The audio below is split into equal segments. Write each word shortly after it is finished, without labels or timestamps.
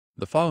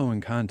The following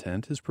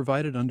content is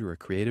provided under a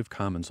Creative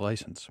Commons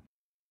license.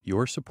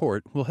 Your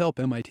support will help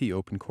MIT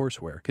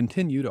OpenCourseware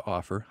continue to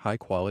offer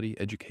high-quality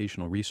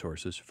educational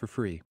resources for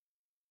free.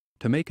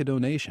 To make a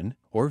donation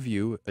or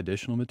view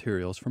additional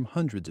materials from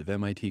hundreds of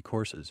MIT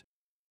courses,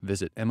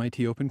 visit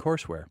MIT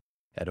OpenCourseware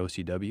at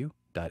ocw.mit.edu.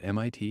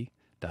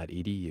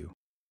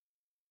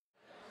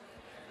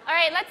 All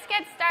right, let's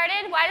get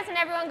started. Why doesn't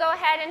everyone go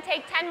ahead and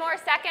take 10 more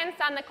seconds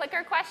on the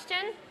clicker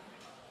question?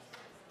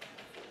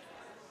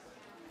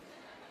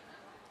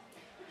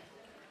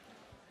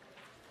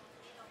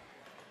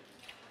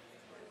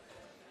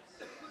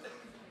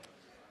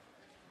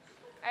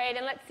 All right,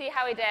 and let's see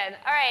how we did.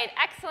 All right,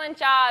 excellent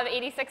job,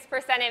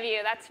 86% of you.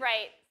 That's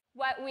right.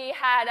 What we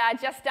had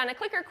just done a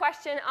clicker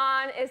question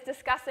on is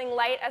discussing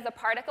light as a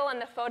particle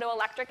and the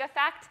photoelectric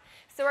effect.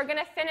 So we're going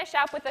to finish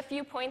up with a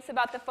few points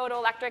about the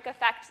photoelectric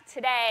effect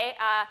today,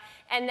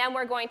 and then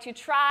we're going to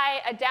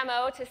try a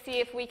demo to see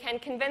if we can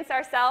convince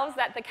ourselves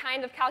that the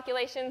kind of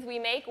calculations we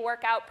make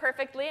work out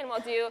perfectly, and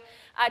we'll do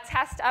a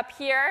test up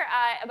here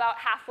about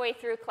halfway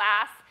through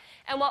class.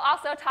 And we'll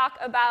also talk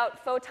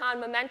about photon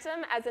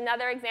momentum as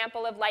another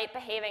example of light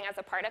behaving as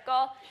a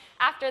particle.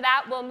 After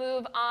that, we'll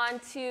move on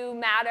to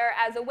matter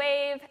as a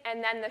wave,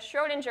 and then the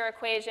Schrödinger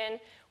equation,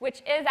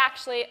 which is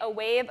actually a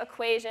wave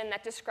equation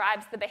that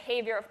describes the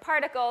behavior of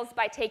particles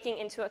by taking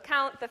into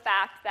account the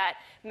fact that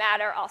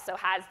matter also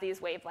has these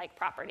wave-like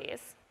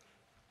properties.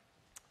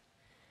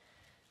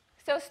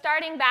 So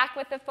starting back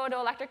with the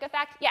photoelectric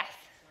effect, yes?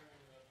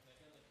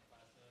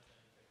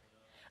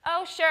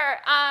 Oh, sure.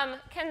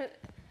 Can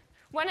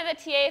one of the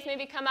TAs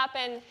maybe come up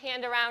and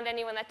hand around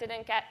anyone that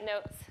didn't get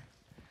notes?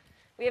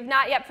 We have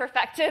not yet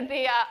perfected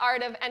the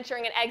art of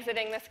entering and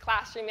exiting this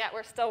classroom yet.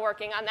 We're still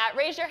working on that.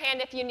 Raise your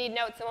hand if you need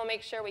notes, and we'll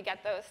make sure we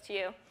get those to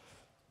you.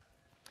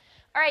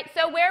 All right,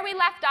 so where we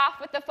left off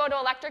with the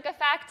photoelectric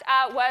effect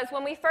was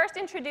when we first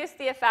introduced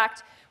the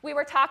effect, we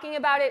were talking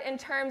about it in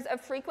terms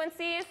of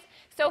frequencies.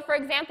 So for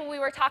example, we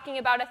were talking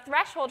about a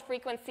threshold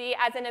frequency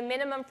as in a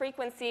minimum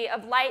frequency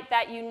of light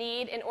that you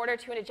need in order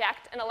to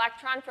eject an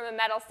electron from a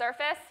metal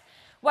surface.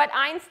 What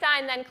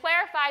Einstein then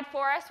clarified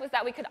for us was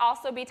that we could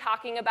also be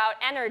talking about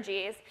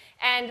energies.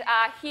 And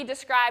he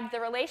described the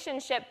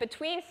relationship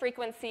between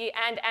frequency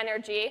and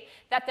energy,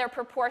 that they're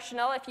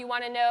proportional. If you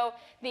want to know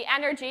the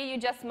energy, you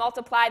just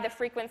multiply the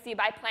frequency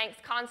by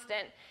Planck's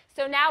constant.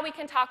 So now we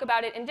can talk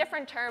about it in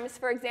different terms.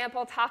 For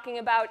example, talking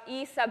about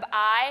E sub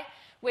I,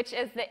 which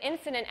is the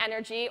incident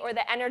energy, or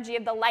the energy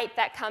of the light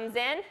that comes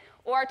in,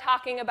 or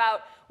talking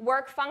about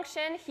work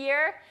function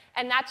here,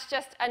 and that's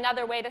just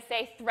another way to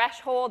say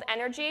threshold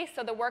energy.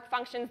 So the work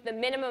function is the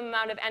minimum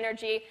amount of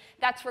energy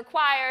that's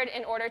required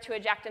in order to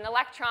eject an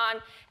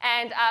electron.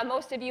 And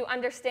most of you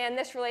understand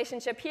this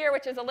relationship here,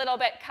 which is a little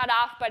bit cut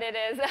off, but it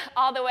is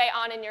all the way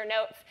on in your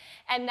notes.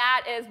 And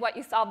that is what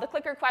you solved the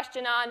clicker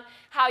question on,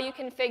 how you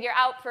can figure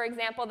out, for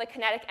example, the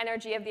kinetic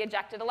energy of the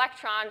ejected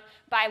electron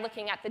by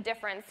looking at the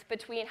difference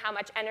between how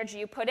much energy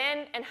you put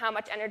in and how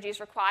much energy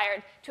is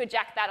required to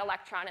eject that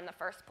electron in the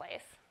first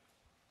place.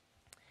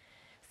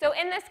 So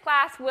in this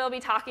class, we'll be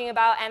talking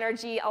about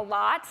energy a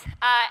lot,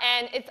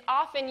 and it's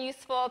often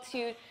useful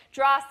to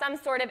draw some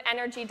sort of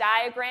energy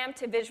diagram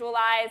to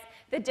visualize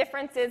the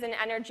differences in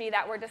energy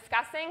that we're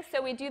discussing.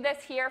 So we do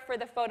this here for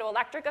the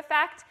photoelectric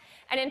effect.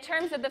 And in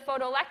terms of the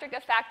photoelectric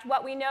effect,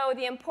 what we know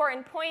the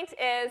important point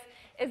is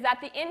that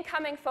the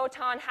incoming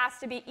photon has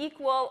to be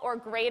equal or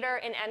greater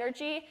in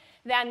energy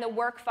than the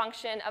work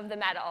function of the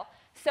metal.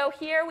 So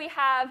here we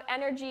have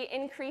energy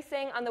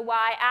increasing on the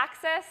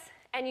y-axis,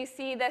 and you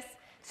see this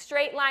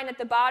straight line at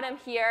the bottom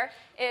here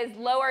is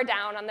lower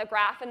down on the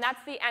graph, and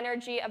that's the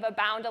energy of a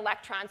bound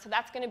electron. So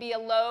that's going to be a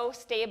low,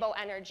 stable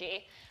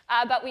energy.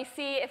 But we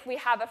see if we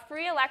have a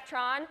free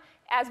electron,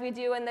 as we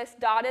do in this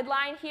dotted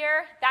line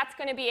here, that's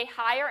going to be a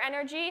higher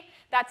energy.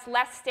 That's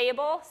less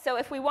stable. So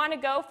if we want to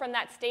go from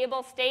that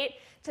stable state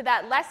to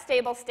that less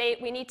stable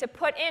state, we need to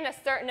put in a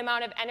certain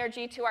amount of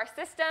energy to our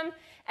system,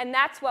 and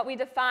that's what we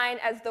define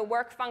as the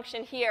work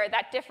function here,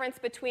 that difference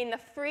between the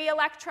free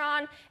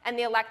electron and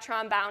the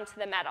electron bound to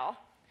the metal.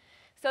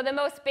 So the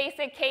most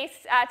basic case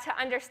to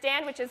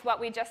understand, which is what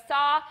we just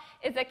saw,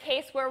 is a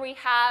case where we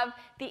have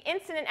the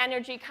incident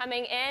energy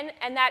coming in,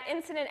 and that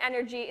incident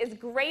energy is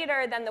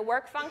greater than the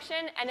work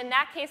function. And in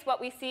that case, what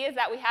we see is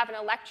that we have an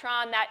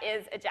electron that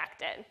is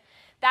ejected.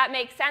 That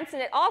makes sense,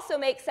 and it also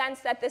makes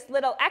sense that this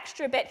little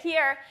extra bit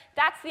here,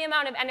 that's the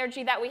amount of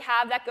energy that we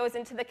have that goes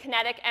into the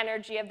kinetic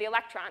energy of the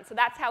electron. So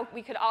that's how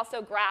we could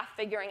also graph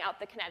figuring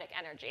out the kinetic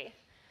energy.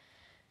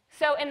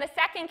 So in the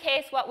second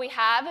case, what we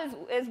have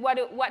is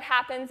what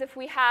happens if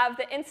we have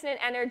the incident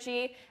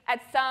energy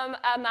at some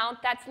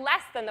amount that's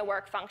less than the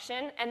work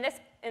function. And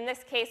in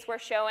this case, we're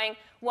showing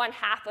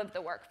 1/2 of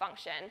the work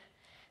function.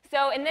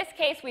 So in this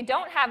case, we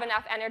don't have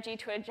enough energy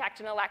to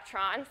eject an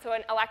electron. So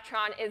an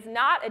electron is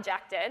not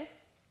ejected.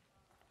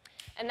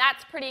 And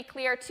that's pretty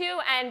clear,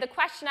 too. And the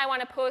question I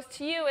want to pose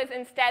to you is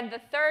instead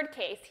the third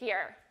case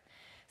here.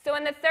 So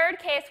in the third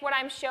case, what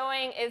I'm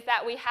showing is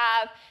that we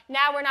have,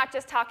 now we're not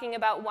just talking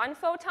about one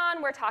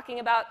photon, we're talking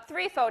about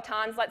 3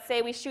 photons. Let's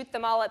say we shoot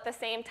them all at the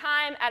same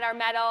time at our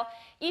metal,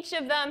 each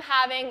of them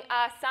having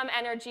some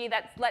energy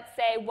that's, let's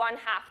say, 1/2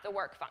 the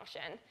work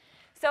function.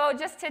 So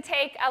just to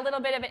take a little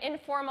bit of an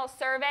informal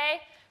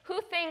survey, who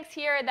thinks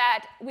here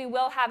that we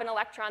will have an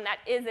electron that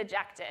is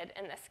ejected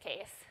in this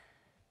case?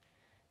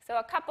 So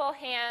a couple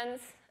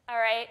hands, all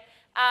right.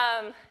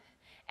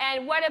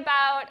 And what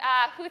about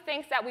who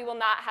thinks that we will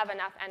not have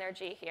enough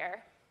energy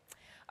here?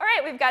 All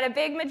right, we've got a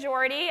big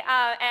majority,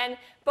 and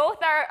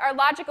both are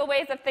logical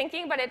ways of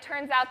thinking, but it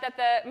turns out that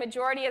the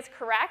majority is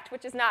correct,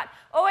 which is not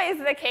always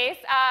the case,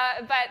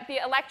 but the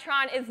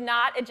electron is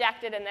not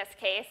ejected in this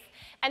case.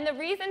 And the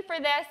reason for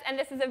this, and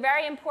this is a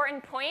very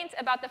important point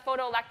about the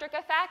photoelectric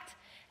effect,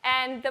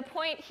 and the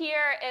point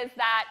here is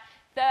that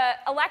the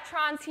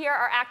electrons here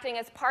are acting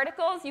as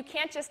particles. You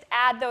can't just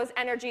add those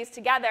energies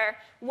together.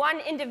 One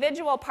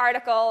individual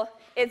particle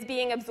is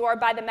being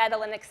absorbed by the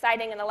metal and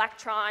exciting an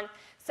electron.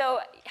 So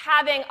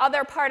having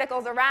other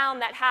particles around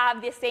that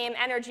have the same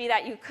energy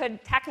that you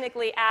could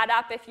technically add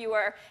up if you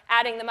were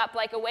adding them up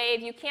like a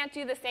wave, you can't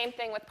do the same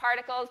thing with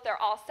particles.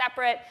 They're all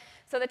separate.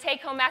 So the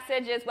take-home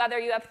message is whether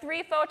you have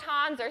 3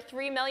 photons or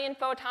 3 million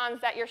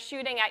photons that you're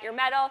shooting at your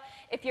metal,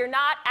 if you're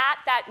not at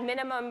that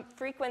minimum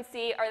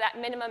frequency or that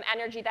minimum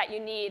energy that you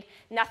need,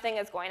 nothing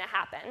is going to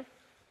happen.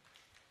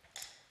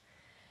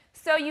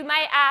 So you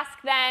might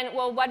ask then,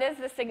 well, what is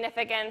the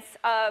significance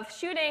of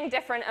shooting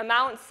different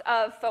amounts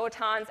of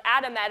photons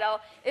at a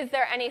metal? Is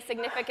there any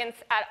significance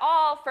at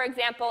all, for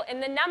example, in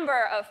the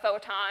number of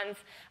photons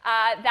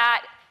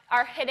that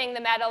are hitting the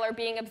metal or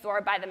being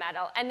absorbed by the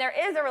metal? And there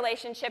is a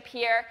relationship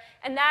here,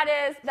 and that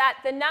is that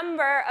the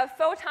number of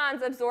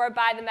photons absorbed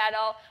by the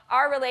metal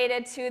are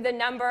related to the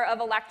number of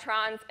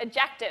electrons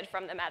ejected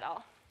from the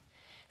metal.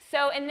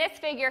 So in this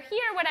figure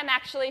here, what I'm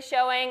actually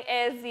showing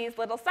is these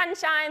little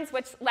sunshines,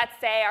 which let's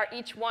say are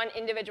each one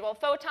individual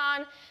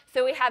photon.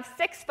 So we have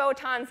 6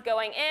 photons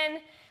going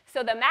in.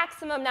 So the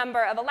maximum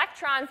number of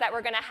electrons that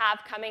we're going to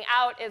have coming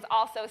out is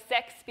also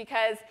 6,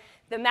 because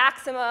the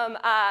maximum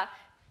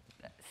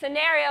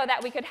scenario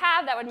that we could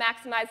have that would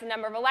maximize the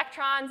number of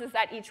electrons is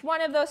that each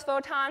one of those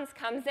photons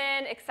comes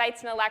in,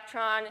 excites an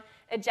electron,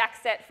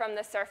 ejects it from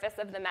the surface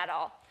of the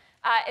metal.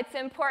 It's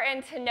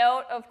important to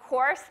note, of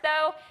course,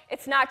 though,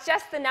 it's not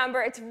just the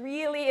number. It's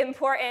really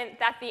important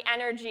that the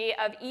energy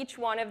of each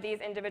one of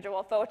these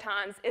individual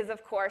photons is,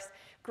 of course,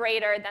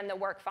 greater than the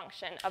work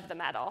function of the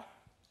metal.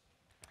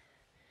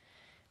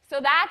 So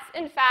that's,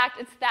 in fact,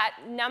 it's that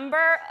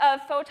number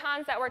of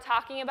photons that we're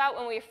talking about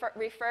when we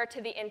refer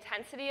to the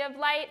intensity of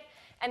light.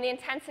 And the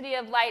intensity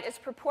of light is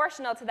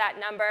proportional to that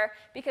number,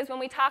 because when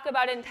we talk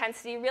about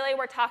intensity, really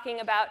we're talking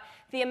about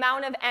the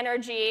amount of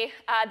energy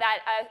that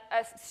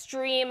a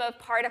stream of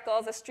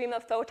particles, a stream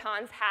of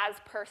photons has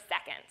per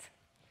second.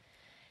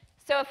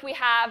 So if we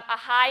have a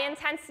high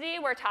intensity,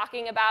 we're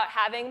talking about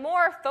having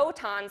more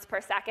photons per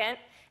second.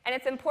 And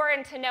it's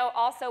important to note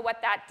also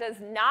what that does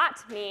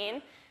not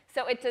mean.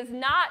 So it does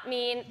not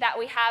mean that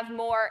we have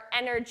more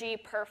energy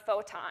per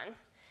photon.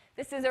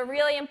 This is a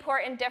really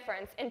important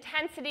difference.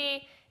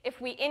 Intensity, if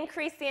we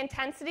increase the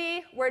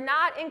intensity, we're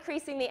not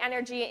increasing the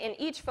energy in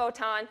each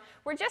photon.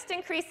 We're just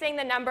increasing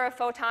the number of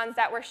photons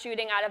that we're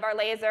shooting out of our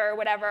laser or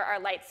whatever our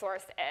light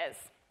source is.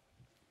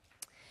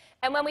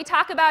 And when we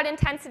talk about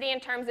intensity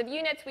in terms of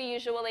units, we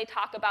usually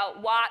talk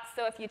about watts.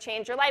 So if you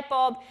change your light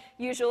bulb,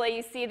 usually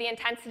you see the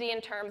intensity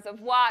in terms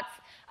of watts.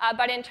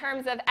 But in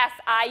terms of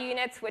SI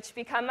units, which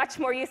become much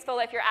more useful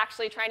if you're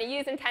actually trying to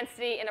use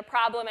intensity in a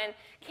problem and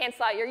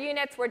cancel out your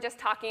units, we're just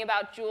talking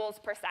about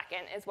joules per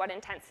second is what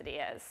intensity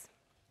is.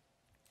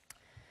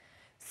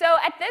 So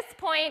at this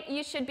point,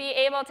 you should be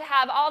able to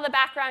have all the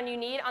background you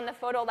need on the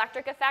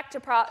photoelectric effect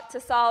to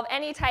solve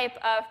any type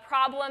of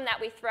problem that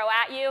we throw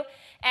at you.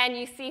 And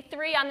you see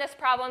 3 on this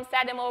problem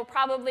set, and we'll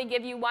probably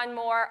give you 1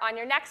 more on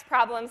your next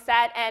problem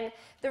set. And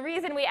the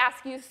reason we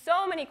ask you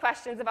so many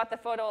questions about the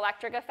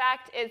photoelectric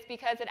effect is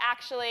because it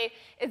actually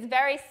is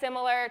very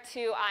similar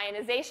to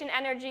ionization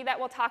energy that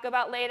we'll talk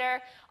about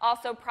later,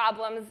 also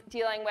problems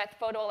dealing with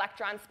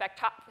photoelectron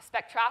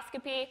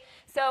spectroscopy.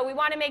 So we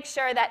want to make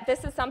sure that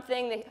this is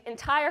something the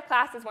entire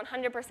class is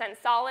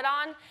 100% solid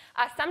on.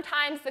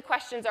 Sometimes the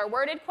questions are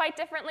worded quite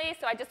differently,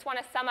 so I just want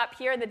to sum up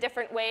here the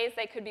different ways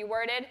they could be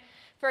worded.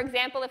 For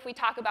example, if we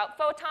talk about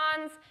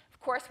photons,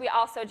 of course we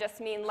also just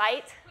mean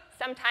light.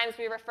 Sometimes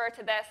we refer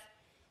to this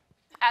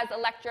as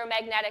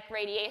electromagnetic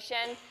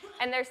radiation.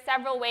 And there's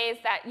several ways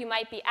that you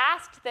might be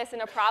asked this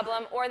in a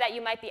problem or that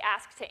you might be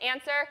asked to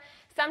answer.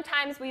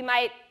 Sometimes we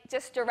might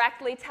just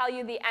directly tell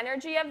you the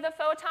energy of the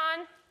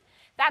photon.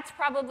 That's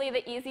probably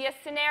the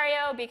easiest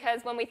scenario,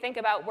 because when we think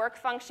about work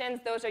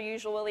functions, those are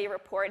usually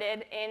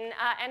reported in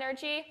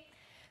energy.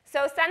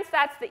 So since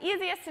that's the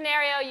easiest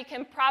scenario, you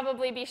can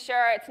probably be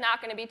sure it's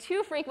not going to be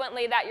too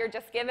frequently that you're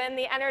just given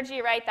the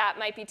energy, right? That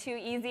might be too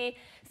easy.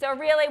 So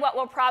really what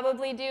we'll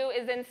probably do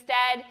is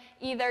instead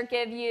either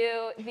give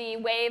you the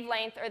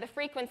wavelength or the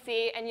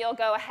frequency, and you'll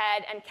go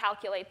ahead and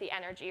calculate the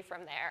energy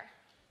from there.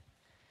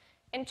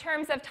 In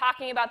terms of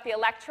talking about the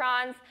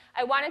electrons,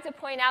 I wanted to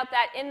point out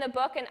that in the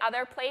book and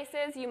other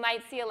places, you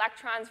might see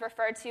electrons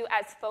referred to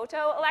as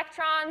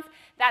photoelectrons.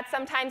 That's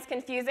sometimes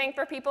confusing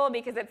for people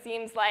because it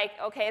seems like,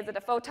 okay, is it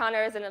a photon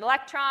or is it an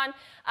electron?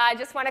 I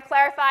just want to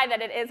clarify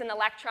that it is an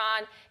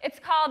electron. It's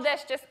called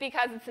this just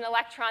because it's an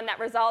electron that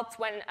results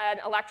when an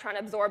electron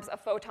absorbs a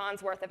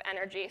photon's worth of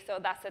energy, so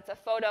thus it's a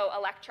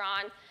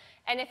photoelectron.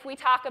 And if we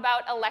talk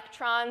about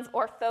electrons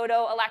or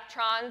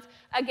photoelectrons,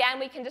 again,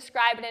 we can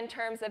describe it in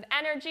terms of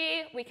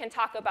energy. We can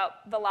talk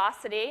about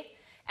velocity.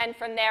 And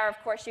from there, of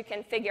course, you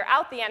can figure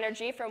out the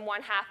energy from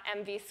 1/2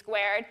 mv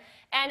squared.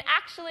 And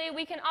actually,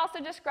 we can also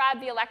describe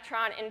the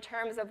electron in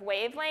terms of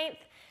wavelength.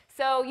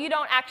 So you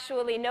don't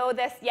actually know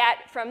this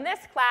yet from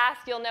this class.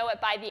 You'll know it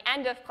by the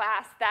end of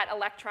class that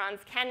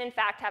electrons can, in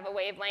fact, have a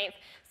wavelength.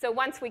 So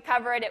once we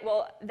cover it, it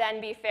will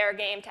then be fair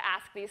game to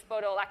ask these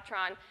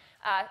photoelectron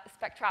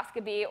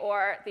spectroscopy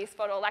or these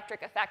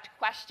photoelectric effect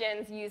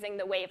questions using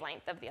the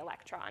wavelength of the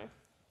electron.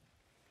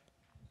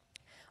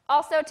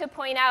 Also, to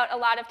point out, a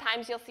lot of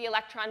times you'll see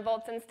electron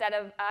volts instead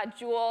of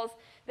joules.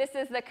 This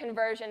is the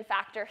conversion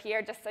factor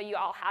here, just so you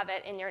all have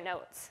it in your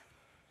notes.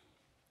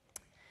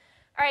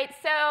 All right,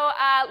 so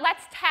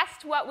let's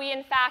test what we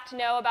in fact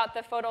know about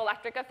the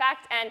photoelectric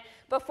effect. And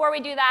before we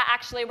do that,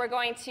 actually, we're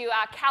going to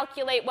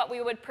calculate what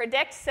we would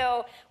predict.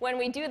 So when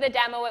we do the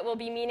demo, it will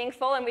be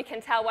meaningful, and we can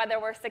tell whether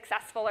we're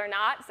successful or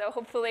not. So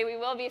hopefully, we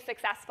will be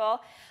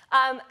successful.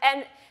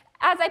 And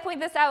as I point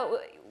this out,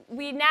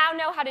 we now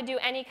know how to do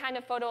any kind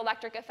of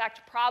photoelectric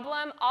effect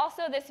problem.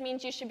 Also, this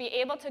means you should be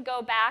able to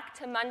go back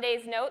to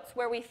Monday's notes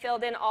where we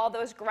filled in all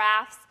those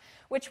graphs,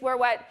 which were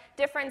what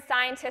different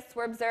scientists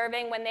were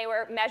observing when they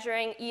were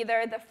measuring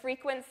either the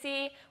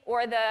frequency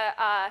or the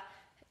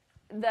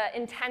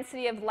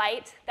intensity of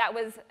light that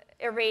was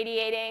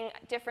irradiating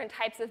different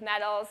types of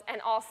metals, and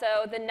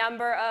also the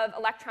number of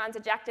electrons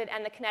ejected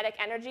and the kinetic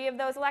energy of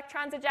those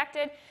electrons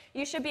ejected.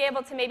 You should be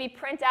able to maybe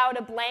print out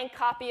a blank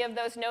copy of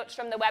those notes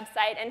from the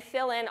website and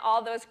fill in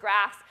all those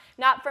graphs,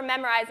 not from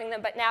memorizing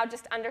them, but now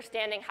just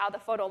understanding how the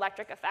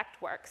photoelectric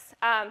effect works.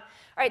 All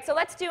right, so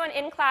let's do an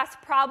in-class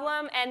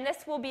problem, and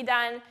this will be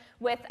done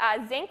with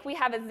zinc. We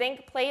have a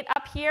zinc plate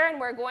up here,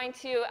 and we're going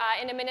to,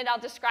 in a minute, I'll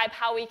describe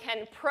how we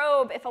can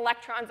probe if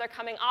electrons are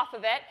coming off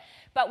of it.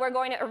 But we're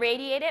going to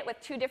irradiate it with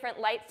 2 different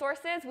light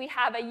sources. We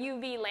have a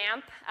UV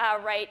lamp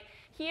right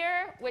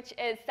here, which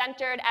is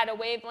centered at a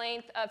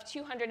wavelength of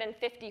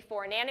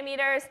 254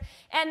 nanometers.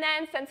 And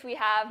then, since we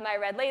have my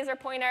red laser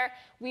pointer,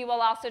 we will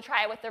also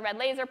try it with the red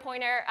laser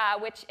pointer,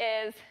 which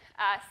is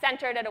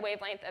centered at a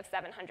wavelength of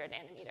 700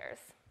 nanometers.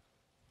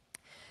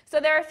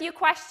 So there are a few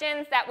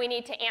questions that we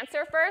need to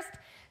answer first.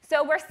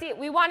 So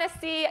we want to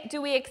see,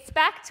 do we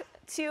expect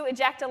to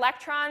eject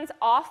electrons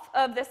off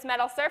of this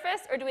metal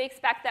surface, or do we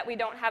expect that we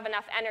don't have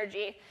enough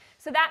energy?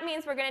 So that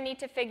means we're going to need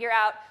to figure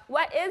out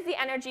what is the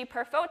energy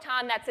per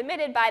photon that's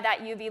emitted by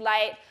that UV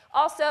light.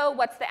 Also,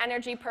 what's the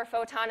energy per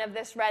photon of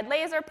this red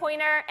laser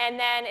pointer? And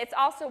then it's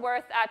also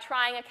worth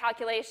trying a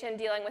calculation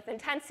dealing with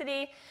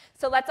intensity.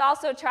 So let's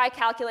also try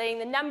calculating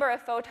the number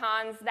of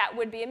photons that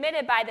would be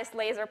emitted by this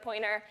laser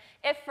pointer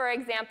if, for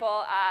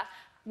example,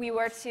 we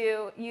were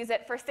to use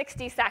it for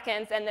 60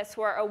 seconds and this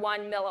were a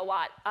 1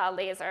 milliwatt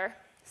laser.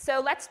 So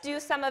let's do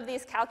some of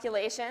these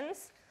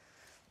calculations,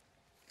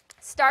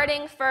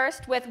 starting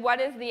first with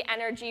what is the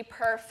energy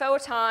per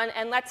photon,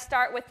 and let's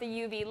start with the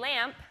UV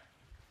lamp.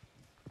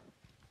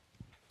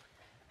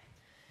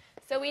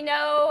 So we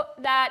know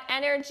that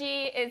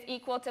energy is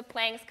equal to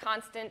Planck's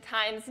constant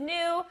times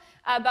nu,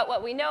 but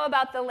what we know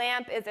about the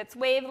lamp is its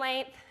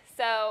wavelength,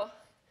 or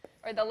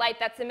the light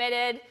that's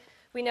emitted.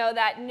 We know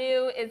that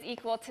nu is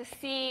equal to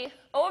c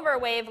over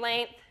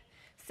wavelength,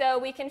 so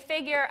we can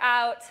figure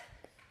out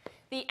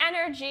the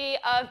energy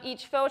of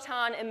each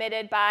photon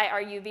emitted by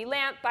our UV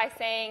lamp by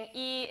saying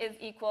E is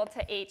equal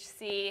to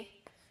hc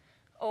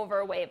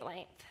over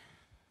wavelength.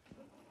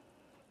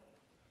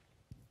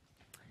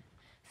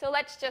 So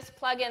let's just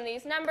plug in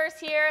these numbers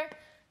here.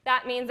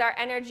 That means our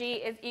energy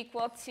is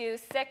equal to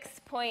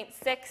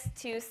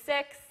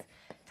 6.626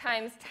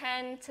 times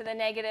 10 to the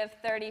negative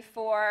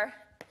 34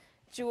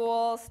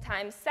 joules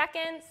times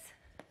seconds.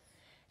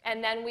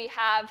 And then we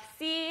have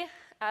c,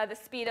 the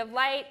speed of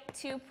light,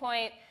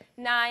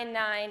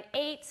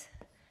 2.998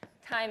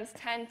 times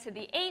 10 to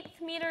the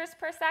 8th meters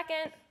per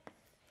second.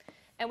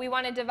 And we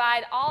want to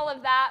divide all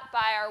of that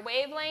by our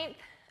wavelength.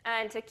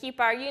 And to keep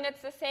our units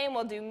the same,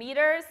 we'll do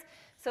meters.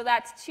 So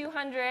that's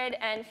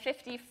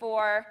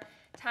 254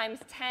 times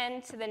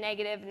 10 to the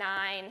negative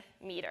 9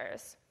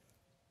 meters.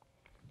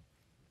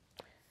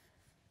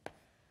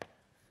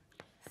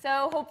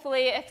 So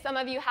hopefully, if some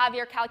of you have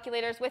your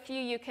calculators with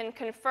you, you can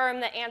confirm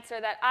the answer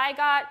that I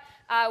got,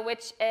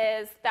 which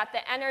is that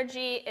the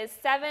energy is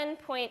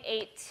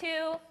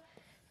 7.82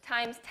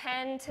 times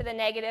 10 to the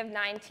negative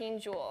 19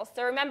 joules.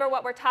 So remember,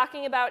 what we're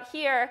talking about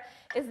here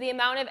is the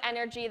amount of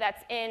energy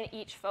that's in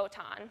each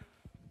photon.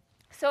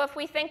 So if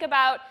we think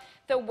about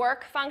the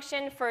work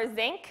function for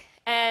zinc,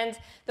 And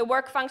the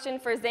work function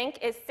for zinc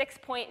is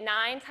 6.9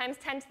 times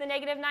 10 to the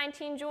negative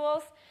 19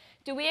 joules.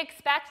 Do we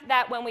expect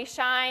that when we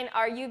shine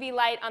our UV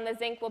light on the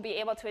zinc, we'll be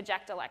able to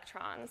eject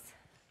electrons?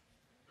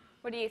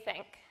 What do you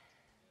think?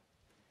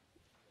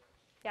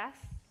 Yes?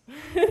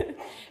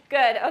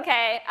 Good,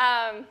 okay.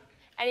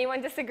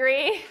 Anyone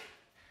disagree?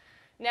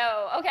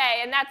 No,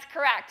 okay, and that's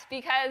correct,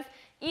 because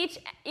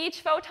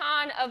each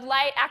photon of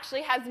light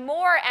actually has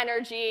more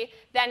energy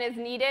than is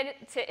needed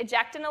to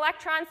eject an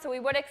electron, so we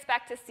would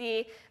expect to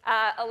see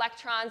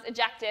electrons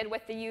ejected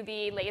with the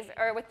UV laser,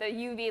 or with the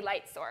UV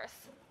light source.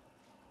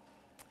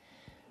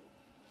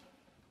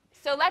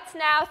 So let's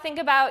now think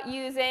about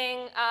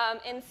using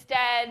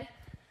instead,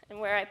 and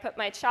where I put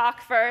my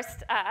chalk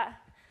first,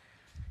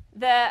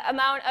 the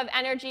amount of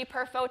energy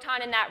per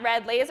photon in that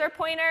red laser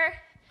pointer.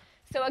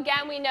 So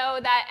again, we know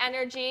that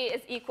energy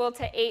is equal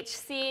to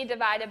hc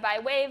divided by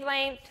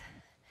wavelength,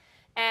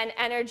 and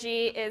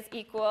energy is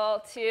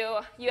equal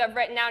to, you have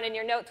written down in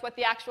your notes what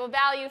the actual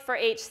value for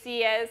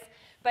hc is,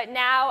 but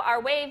now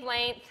our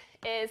wavelength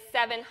is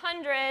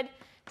 700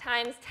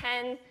 times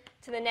 10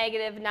 to the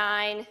negative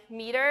 9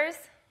 meters.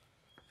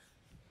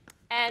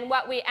 And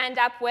what we end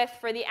up with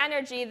for the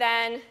energy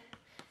then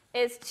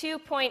is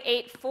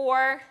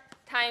 2.84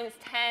 times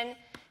 10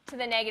 to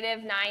the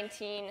negative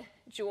 19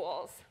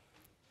 joules.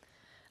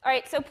 All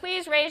right, so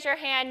please raise your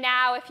hand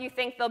now if you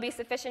think there'll be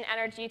sufficient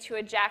energy to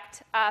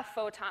eject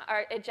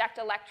eject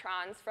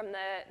electrons from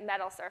the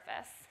metal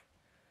surface.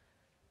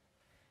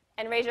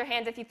 And raise your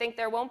hands if you think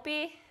there won't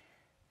be.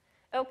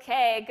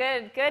 Okay,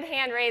 good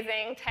hand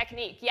raising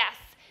technique. Yes.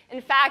 In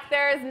fact,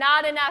 there is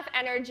not enough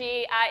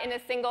energy in a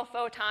single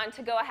photon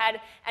to go ahead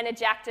and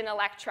eject an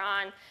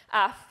electron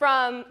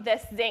from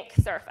this zinc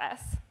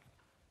surface.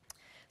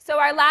 So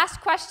our last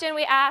question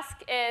we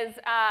ask is,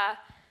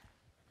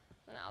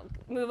 and I'll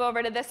move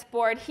over to this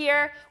board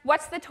here.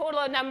 What's the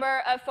total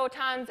number of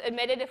photons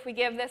emitted if we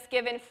give this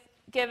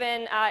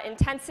given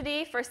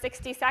intensity for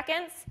 60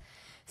 seconds?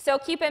 So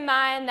keep in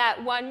mind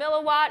that 1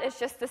 milliwatt is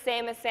just the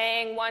same as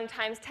saying 1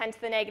 times 10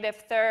 to the negative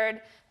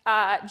third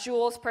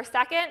joules per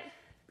second.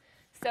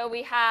 So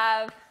we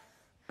have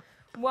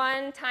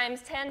 1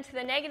 times 10 to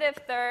the negative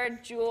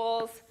third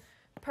joules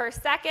per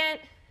second.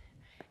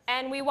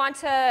 And we want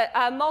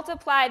to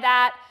multiply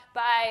that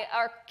by,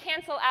 or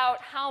cancel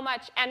out how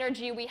much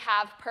energy we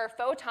have per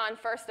photon,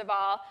 first of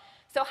all.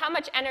 So how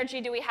much energy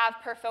do we have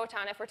per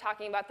photon if we're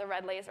talking about the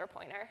red laser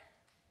pointer?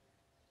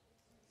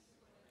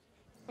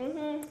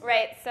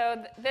 Right,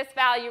 so this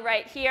value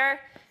right here.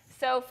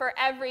 So for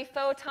every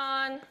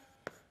photon,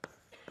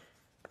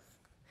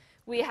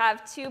 we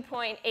have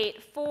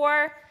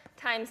 2.84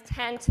 times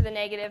 10 to the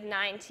negative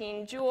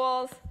 19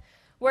 joules.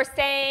 We're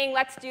saying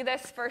let's do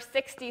this for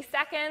 60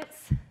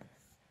 seconds.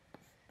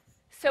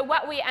 So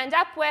what we end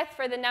up with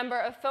for the number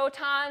of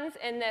photons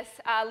in this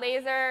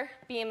laser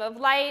beam of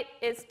light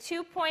is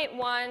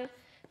 2.1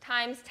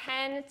 times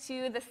 10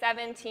 to the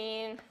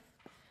 17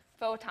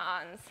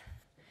 photons.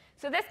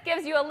 So this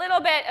gives you a little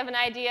bit of an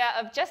idea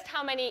of just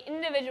how many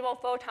individual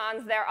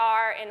photons there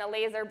are in a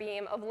laser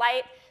beam of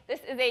light.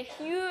 This is a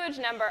huge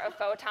number of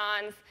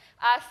photons.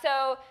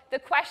 So the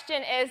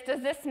question is,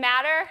 does this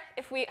matter?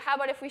 How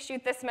about if we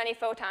shoot this many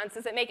photons?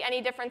 Does it make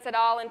any difference at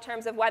all in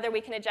terms of whether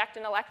we can eject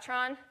an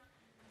electron?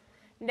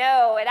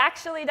 No, it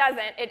actually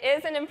doesn't. It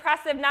is an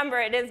impressive number.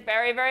 It is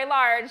very, very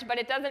large, but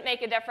it doesn't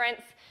make a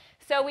difference.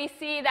 So we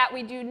see that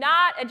we do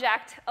not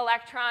eject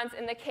electrons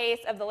in the case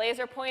of the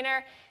laser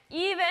pointer.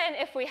 Even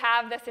if we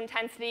have this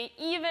intensity,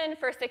 even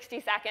for 60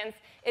 seconds,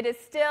 it is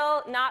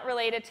still not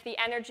related to the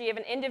energy of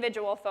an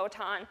individual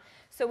photon,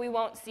 so we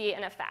won't see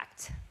an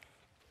effect.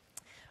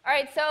 All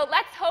right, so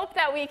let's hope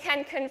that we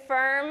can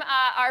confirm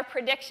our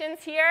predictions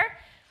here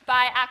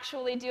by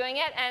actually doing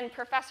it, and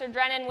Professor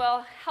Drennan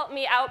will help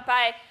me out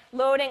by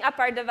loading up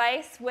our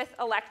device with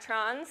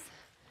electrons.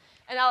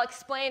 And I'll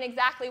explain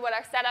exactly what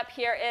our setup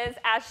here is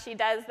as she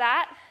does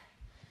that.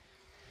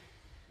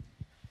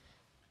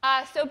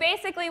 So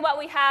basically what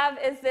we have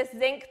is this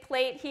zinc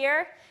plate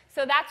here.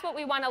 So that's what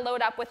we want to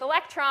load up with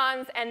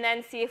electrons and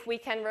then see if we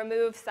can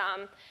remove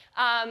some.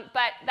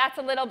 But that's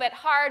a little bit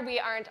hard. We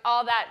aren't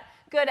all that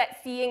good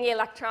at seeing the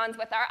electrons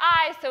with our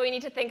eyes, so we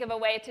need to think of a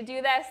way to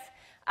do this.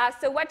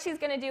 So what she's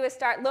going to do is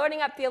start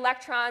loading up the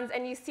electrons,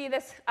 and you see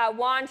this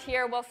wand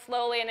here will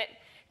slowly, and it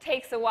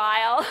takes a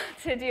while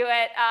to do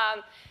it,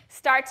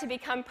 start to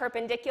become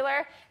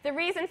perpendicular. The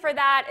reason for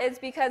that is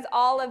because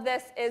all of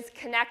this is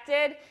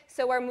connected,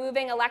 so we're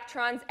moving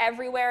electrons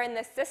everywhere in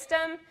the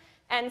system.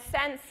 And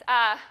since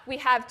we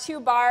have two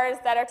bars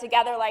that are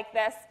together like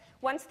this,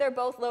 once they're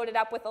both loaded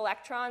up with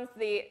electrons,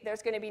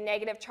 there's going to be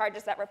negative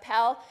charges that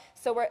repel.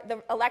 So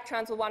the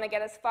electrons will want to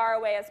get as far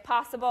away as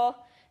possible,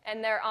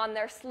 and they're on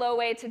their slow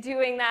way to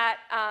doing that,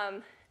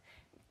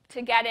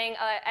 to getting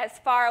as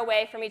far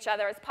away from each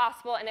other as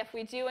possible. And if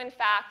we do, in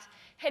fact,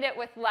 hit it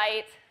with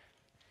light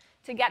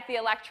to get the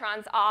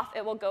electrons off,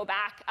 it will go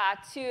back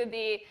to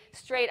the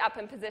straight up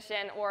in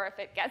position, or if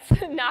it gets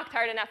knocked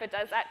hard enough, it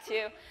does that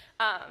too.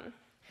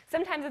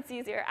 Sometimes it's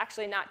easier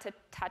actually not to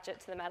touch it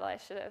to the metal. I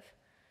should have.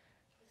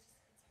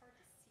 It's hard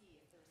to see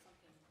if there's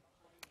something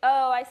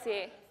Oh, I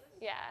see.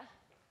 Yeah.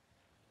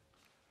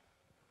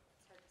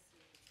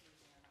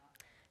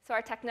 So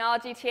our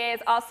technology TA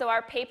is also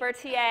our paper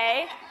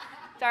TA.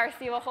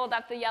 Darcy will hold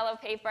up the yellow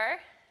paper.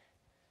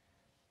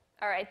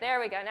 All right, there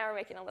we go. Now we're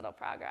making a little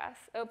progress.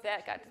 Oh,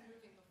 that got...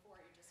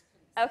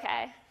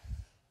 Okay.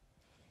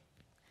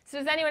 So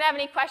does anyone have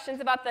any questions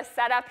about the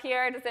setup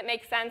here? Does it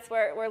make sense?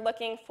 We're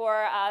looking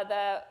for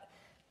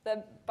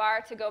the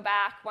bar to go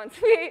back once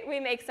we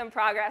make some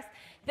progress.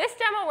 This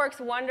demo works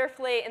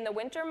wonderfully in the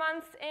winter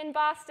months in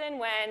Boston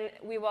when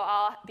we will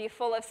all be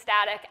full of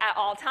static at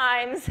all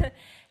times.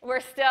 We're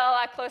still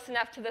close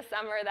enough to the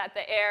summer that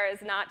the air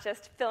is not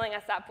just filling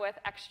us up with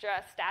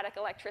extra static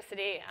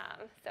electricity,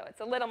 so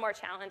it's a little more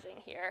challenging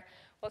here.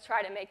 We'll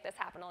try to make this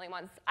happen only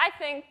once. I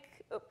think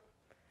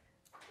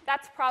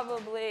that's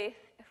probably,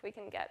 if we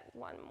can get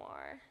one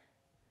more.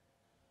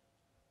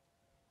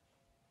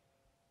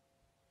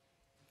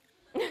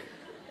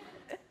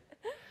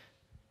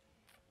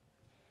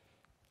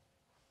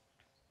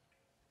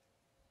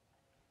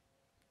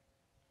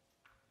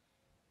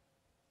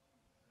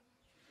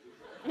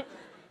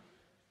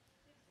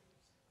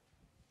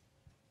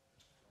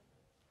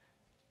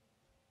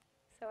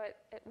 So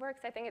it works.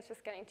 I think it's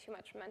just getting too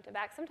much momentum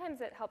back.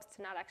 Sometimes it helps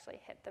to not actually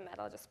hit the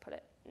metal, just put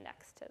it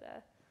next to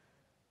the...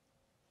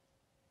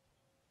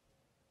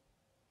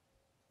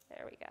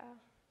 There we go.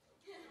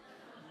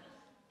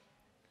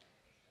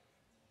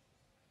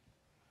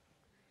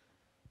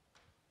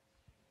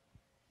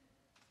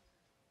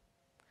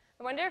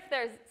 I wonder if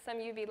there's some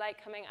UV light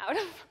coming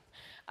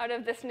out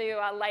of this new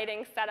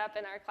lighting setup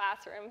in our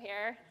classroom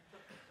here.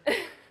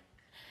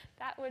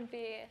 That would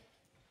be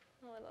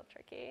a little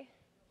tricky.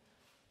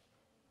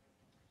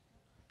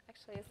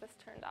 Actually, is this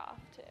turned off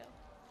too?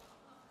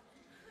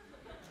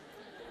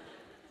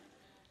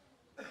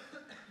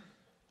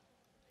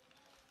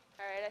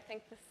 All right, I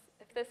think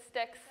if this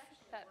sticks,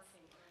 that's,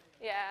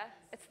 yeah,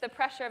 it's the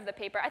pressure of the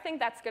paper. I think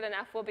that's good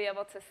enough. We'll be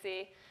able to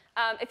see.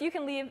 If you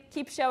can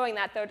keep showing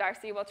that, though,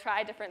 Darcy, we'll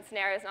try different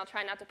scenarios, and I'll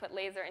try not to put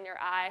laser in your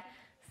eye.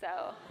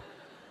 So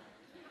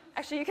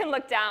actually, you can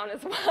look down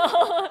as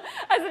well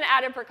as an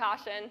added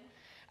precaution.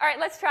 All right,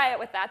 let's try it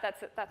with that.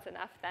 That's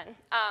enough then.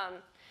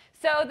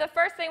 So the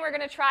first thing we're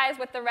going to try is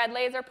with the red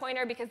laser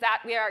pointer, because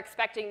that we are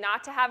expecting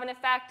not to have an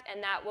effect,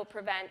 and that will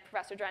prevent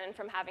Professor Drennan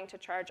from having to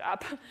charge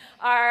up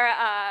our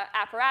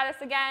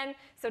apparatus again.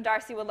 So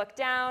Darcy will look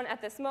down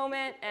at this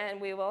moment, and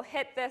we will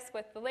hit this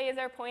with the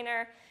laser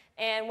pointer,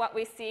 and what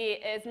we see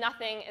is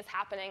nothing is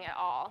happening at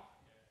all.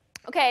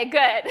 OK,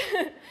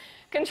 good.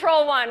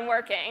 Control 1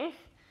 working.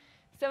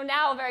 So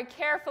now we'll very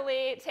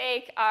carefully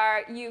take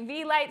our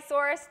UV light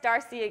source.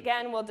 Darcy,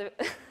 again, will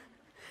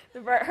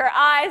divert her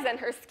eyes and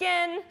her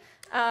skin.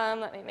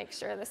 Let me make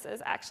sure this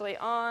is actually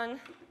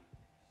on.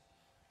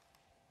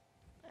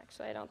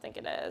 Actually, I don't think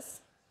it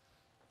is.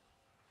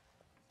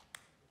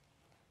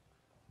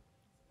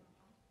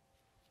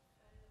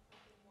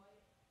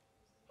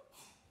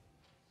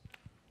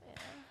 Yeah.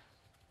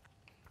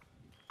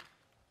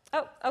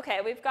 Oh,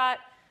 OK. We've got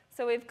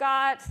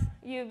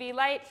UV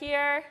light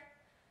here.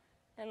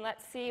 And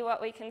let's see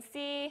what we can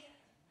see.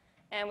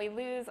 And we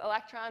lose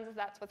electrons if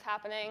that's what's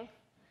happening.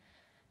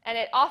 And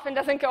it often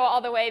doesn't go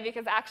all the way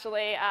because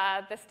actually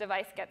this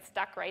device gets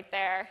stuck right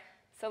there.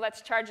 So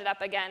let's charge it up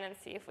again and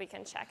see if we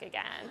can check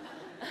again.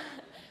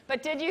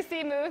 But did you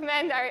see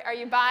movement? Are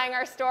you buying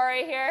our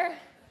story here?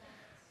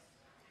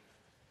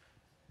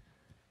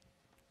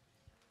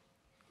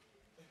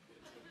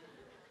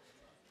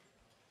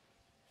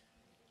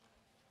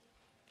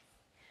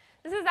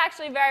 This is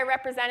actually very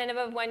representative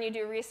of when you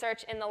do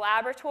research in the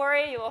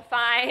laboratory. You will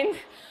find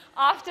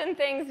often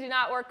things do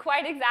not work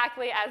quite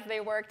exactly as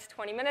they worked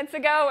 20 minutes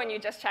ago when you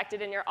just checked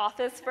it in your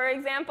office, for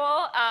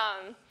example.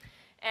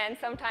 And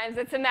sometimes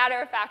it's a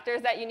matter of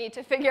factors that you need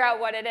to figure out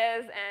what it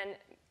is. And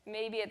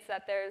maybe it's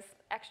that there's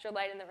extra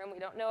light in the room we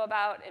don't know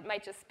about. It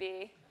might just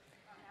be.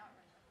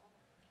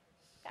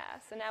 Yeah,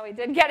 so now we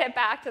did get it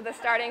back to the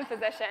starting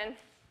position.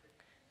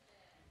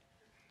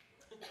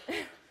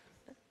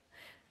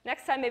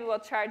 Next time, maybe we'll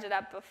charge it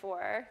up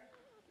before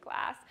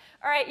glass.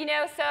 All right,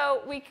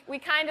 so we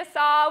kind of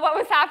saw what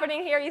was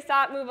happening here. You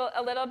saw it move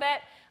a little bit.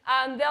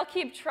 They'll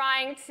keep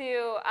trying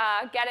to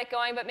get it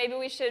going, but maybe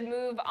we should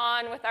move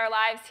on with our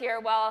lives here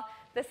while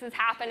this is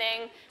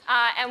happening.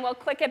 And we'll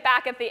click it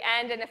back at the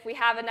end, and if we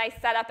have a nice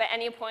setup at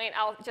any point,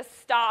 I'll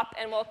just stop,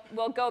 and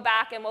we'll go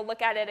back and we'll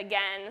look at it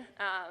again,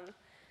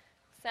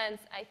 since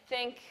I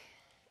think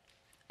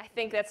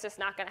that's just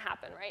not going to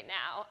happen right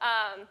now.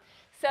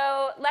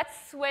 So let's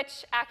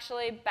switch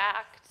actually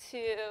back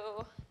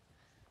to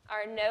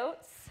our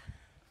notes.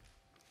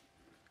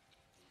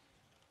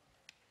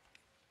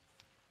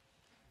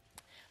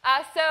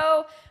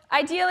 So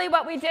ideally,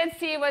 what we did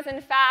see was,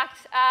 in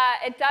fact,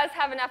 it does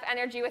have enough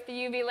energy with the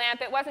UV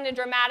lamp. It wasn't a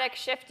dramatic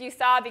shift you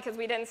saw because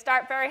we didn't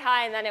start very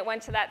high, and then it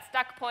went to that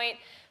stuck point.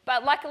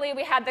 But luckily,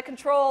 we had the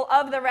control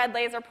of the red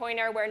laser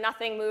pointer where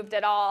nothing moved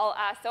at all.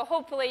 So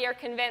hopefully, you're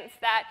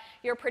convinced that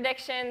your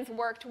predictions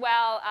worked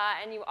well,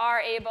 and you are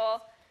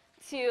able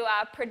to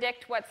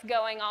predict what's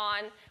going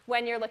on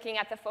when you're looking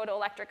at the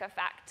photoelectric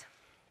effect.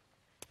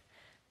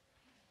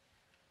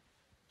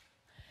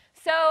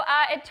 So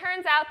it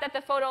turns out that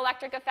the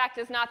photoelectric effect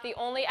is not the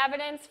only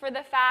evidence for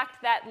the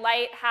fact that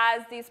light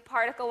has these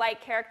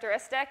particle-like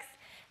characteristics.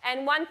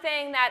 And one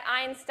thing that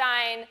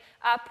Einstein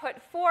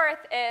put forth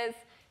is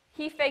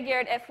he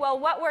figured if, well,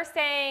 what we're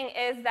saying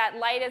is that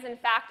light is in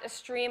fact a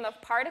stream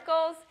of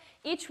particles,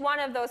 each one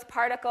of those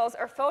particles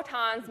or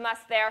photons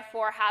must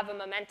therefore have a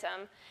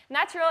momentum. And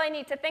that's really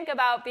neat to think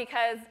about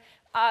because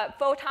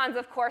photons,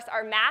 of course,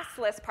 are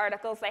massless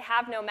particles. They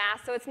have no mass.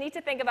 So it's neat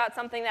to think about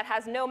something that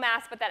has no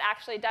mass but that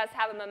actually does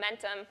have a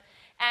momentum.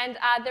 And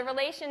the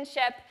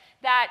relationship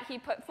that he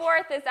put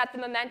forth is that the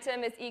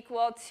momentum is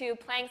equal to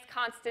Planck's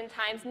constant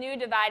times nu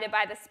divided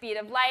by the speed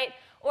of light,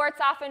 or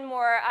it's often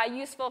more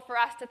useful for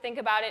us to think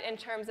about it in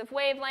terms of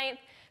wavelength.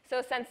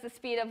 So since the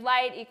speed of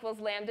light equals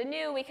lambda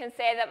nu, we can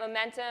say that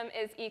momentum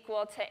is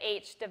equal to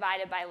h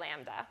divided by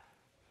lambda.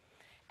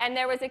 And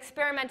there was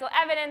experimental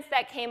evidence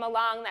that came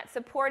along that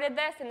supported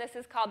this, and this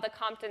is called the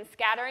Compton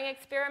scattering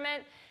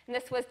experiment. And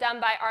this was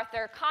done by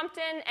Arthur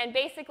Compton, and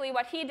basically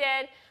what he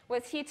did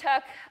was he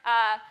took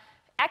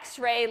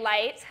X-ray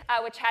light,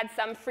 which had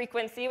some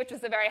frequency, which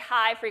was a very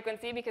high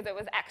frequency because it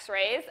was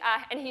X-rays,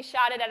 and he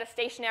shot it at a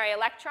stationary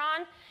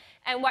electron.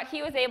 And what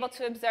he was able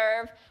to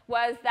observe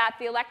was that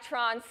the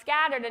electron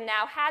scattered and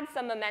now had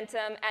some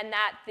momentum, and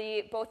that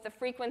both the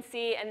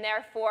frequency and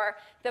therefore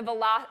the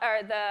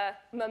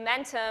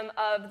momentum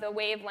of the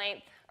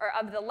wavelength or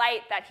of the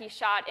light that he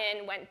shot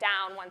in went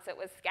down once it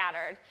was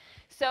scattered.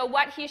 So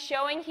what he's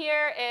showing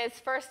here is,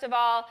 first of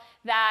all,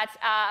 that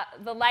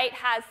the light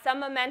has some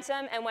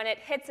momentum, and when it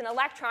hits an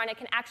electron, it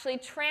can actually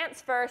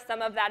transfer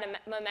some of that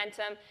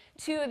momentum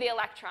to the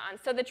electron.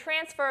 So the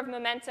transfer of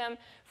momentum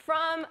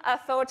from a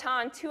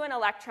photon to an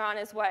electron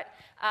is what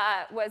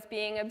was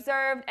being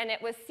observed, and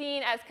it was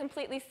seen as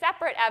completely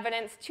separate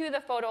evidence to the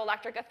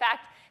photoelectric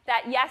effect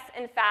that, yes,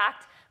 in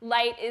fact,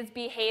 light is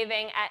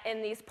behaving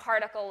in these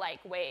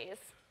particle-like ways.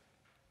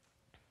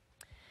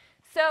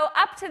 So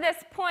up to this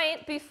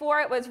point,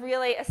 before it was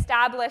really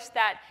established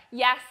that,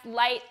 yes,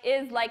 light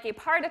is like a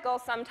particle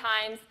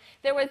sometimes,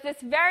 there was this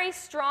very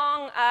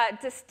strong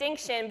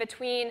distinction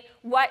between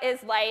what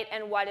is light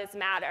and what is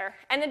matter.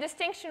 And the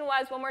distinction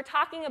was when we're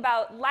talking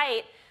about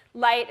light,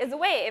 light is a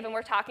wave, and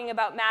we're talking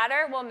about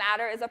matter, well,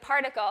 matter is a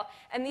particle.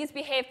 And these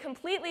behave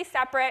completely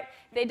separate.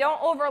 They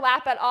don't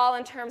overlap at all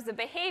in terms of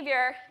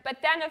behavior. But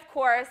then, of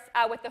course,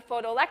 with the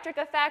photoelectric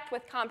effect,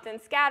 with Compton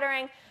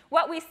scattering,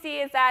 what we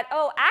see is that,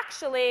 oh,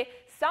 actually,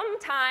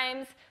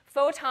 sometimes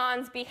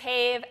photons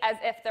behave as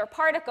if they're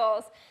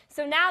particles.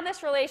 So now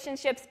this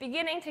relationship's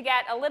beginning to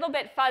get a little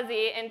bit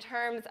fuzzy in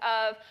terms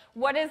of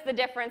what is the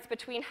difference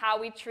between how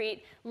we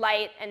treat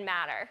light and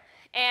matter.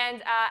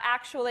 And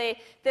actually,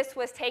 this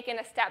was taken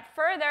a step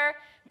further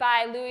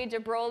by Louis de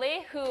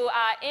Broglie, who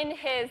in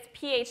his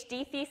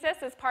PhD thesis,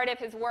 as part of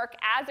his work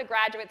as a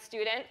graduate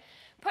student,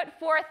 put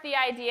forth the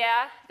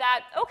idea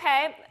that,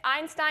 okay,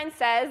 Einstein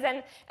says,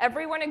 and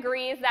everyone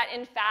agrees that,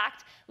 in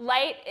fact,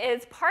 light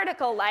is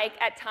particle-like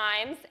at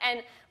times,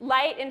 and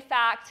light, in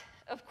fact,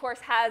 of course,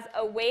 has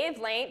a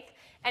wavelength,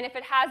 and if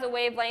it has a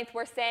wavelength,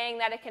 we're saying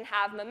that it can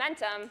have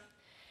momentum.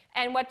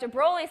 And what de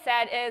Broglie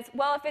said is,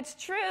 well, if it's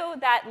true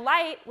that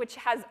light, which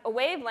has a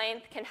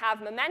wavelength, can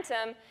have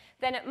momentum,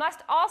 then it must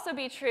also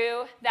be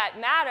true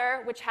that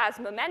matter, which has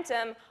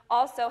momentum,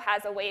 also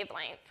has a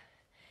wavelength.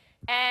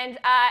 And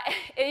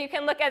you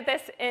can look at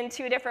this in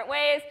two different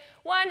ways.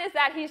 One is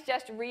that he's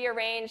just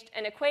rearranged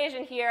an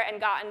equation here and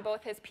gotten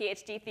both his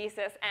PhD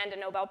thesis and a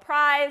Nobel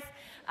Prize.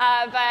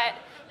 But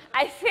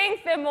I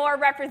think the more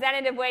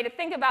representative way to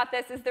think about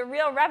this is the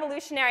real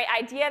revolutionary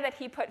idea that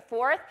he put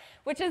forth,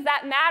 which is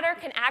that matter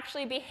can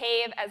actually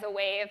behave as a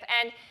wave.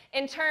 And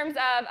in terms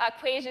of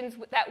equations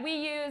that we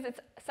use, it's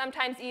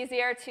sometimes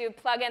easier to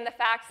plug in the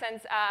fact,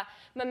 since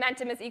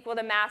momentum is equal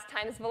to mass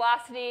times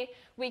velocity,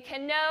 we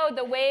can know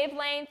the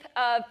wavelength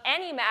of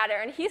any matter.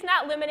 And he's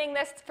not limiting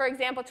this, for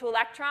example, to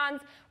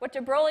electrons. What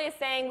de Broglie is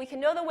saying, we can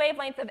know the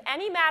wavelength of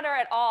any matter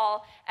at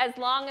all as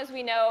long as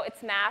we know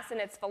its mass and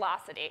its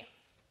velocity.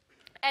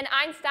 And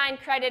Einstein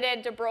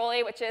credited de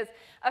Broglie, which is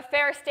a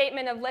fair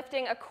statement of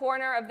lifting a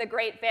corner of the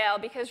great veil,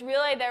 because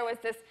really there was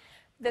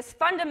this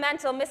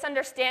fundamental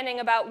misunderstanding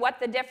about what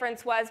the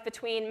difference was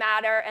between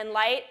matter and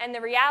light. And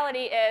the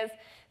reality is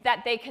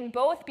that they can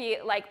both be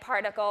like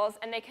particles,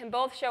 and they can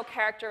both show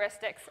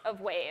characteristics of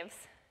waves.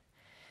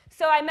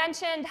 So I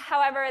mentioned,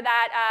 however,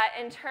 that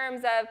in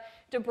terms of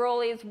de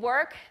Broglie's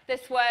work,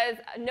 this was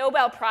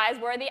Nobel Prize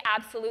worthy,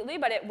 absolutely,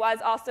 but it was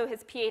also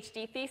his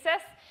PhD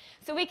thesis.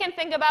 So we can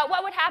think about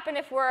what would happen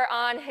if we're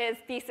on his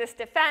thesis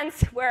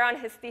defense, we're on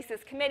his thesis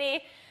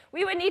committee.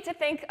 We would need to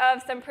think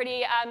of some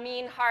pretty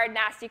mean, hard,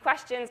 nasty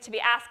questions to be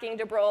asking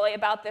de Broglie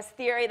about this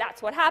theory.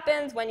 That's what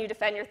happens when you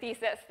defend your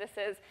thesis. This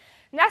is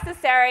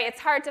necessary. It's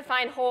hard to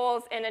find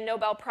holes in a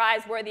Nobel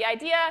Prize-worthy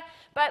idea,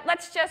 but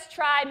let's just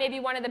try maybe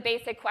one of the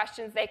basic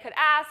questions they could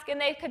ask, and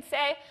they could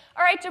say,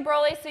 all right, de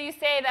Broglie, so you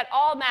say that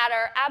all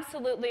matter,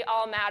 absolutely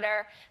all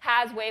matter,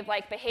 has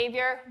wave-like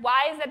behavior.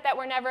 Why is it that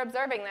we're never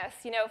observing this?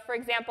 You know, for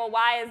example,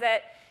 why is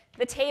it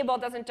the table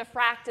doesn't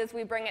diffract as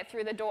we bring it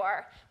through the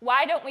door?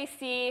 Why don't we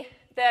see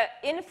the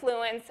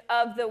influence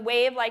of the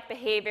wave-like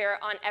behavior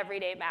on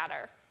everyday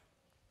matter.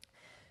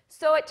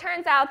 So it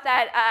turns out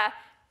that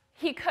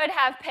he could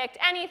have picked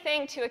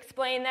anything to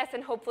explain this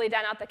and hopefully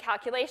done out the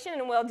calculation,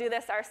 and we'll do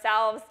this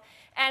ourselves.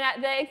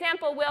 And the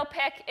example we'll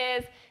pick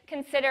is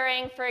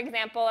considering, for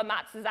example, a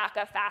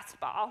Matsuzaka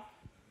fastball.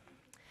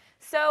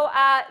 So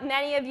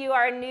many of you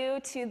are new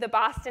to the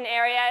Boston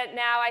area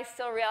now, I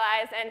still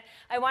realize, and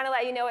I want to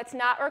let you know it's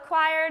not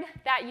required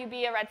that you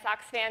be a Red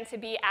Sox fan to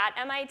be at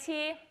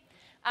MIT.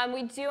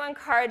 We do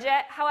encourage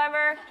it,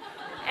 however,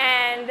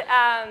 and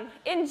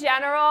in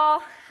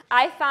general,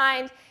 I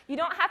find you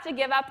don't have to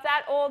give up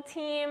that old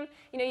team.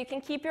 You know, you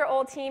can keep your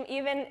old team,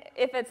 even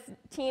if it's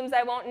teams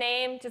I won't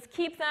name. Just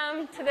keep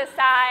them to the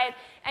side,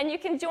 and you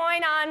can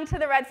join on to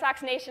the Red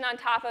Sox Nation on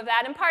top of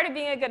that. And part of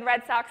being a good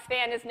Red Sox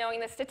fan is knowing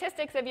the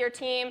statistics of your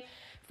team.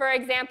 For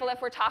example,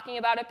 if we're talking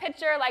about a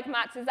pitcher like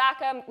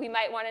Matsuzaka, we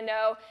might want to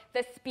know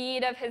the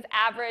speed of his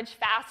average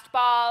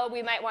fastball.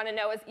 We might want to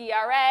know his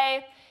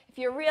ERA. If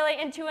you're really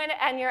into it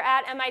and you're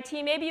at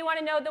MIT, maybe you want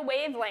to know the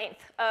wavelength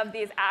of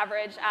these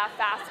average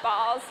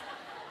fastballs.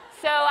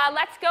 So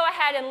let's go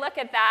ahead and look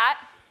at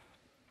that.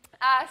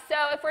 So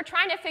if we're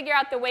trying to figure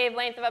out the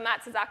wavelength of a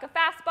Matsuzaka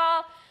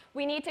fastball,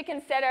 we need to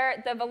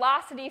consider the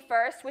velocity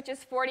first, which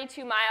is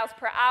 42 miles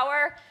per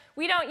hour.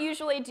 We don't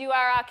usually do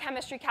our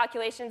chemistry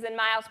calculations in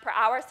miles per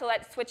hour, so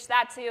let's switch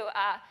that to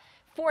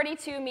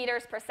 42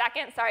 meters per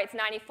second. Sorry, it's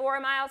 94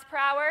 miles per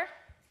hour.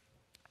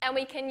 And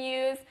we can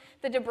use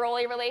the de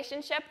Broglie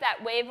relationship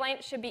that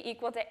wavelength should be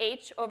equal to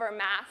h over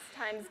mass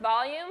times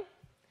volume.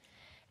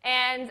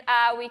 And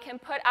we can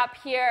put up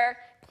here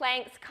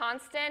Planck's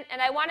constant.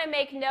 And I want to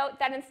make note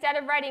that instead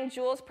of writing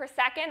joules per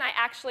second, I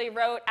actually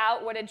wrote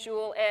out what a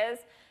joule is.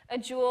 A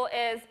joule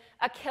is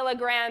a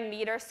kilogram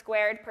meter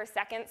squared per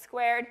second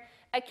squared.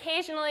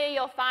 Occasionally,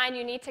 you'll find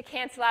you need to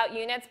cancel out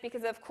units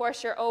because, of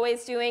course, you're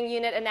always doing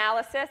unit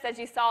analysis as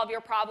you solve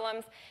your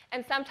problems.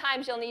 And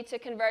sometimes you'll need to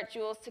convert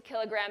joules to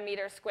kilogram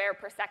meter squared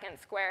per second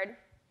squared.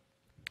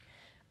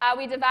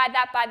 We divide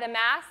that by the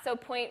mass, so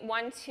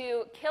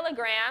 0.12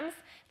 kilograms.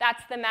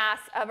 That's the mass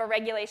of a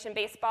regulation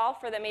baseball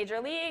for the major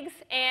leagues.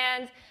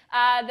 And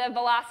the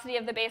velocity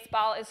of the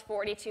baseball is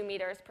 42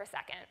 meters per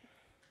second.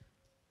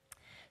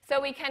 So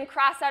we can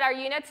cross out our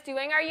units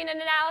doing our unit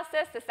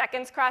analysis. The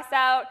seconds cross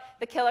out,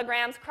 the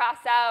kilograms cross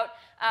out,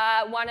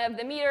 one of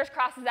the meters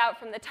crosses out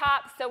from the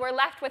top. So we're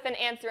left with an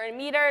answer in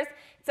meters.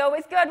 It's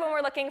always good when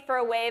we're looking for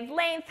a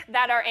wavelength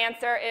that our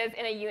answer is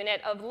in a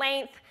unit of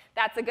length.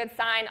 That's a good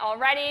sign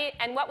already.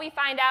 And what we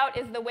find out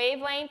is the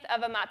wavelength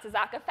of a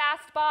Matsuzaka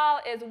fastball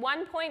is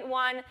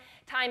 1.1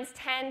 times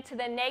 10 to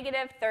the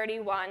negative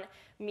 31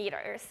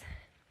 meters.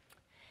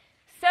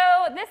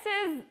 So this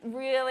is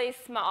really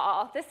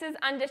small. This is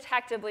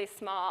undetectably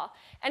small.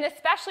 And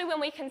especially when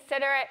we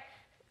consider it,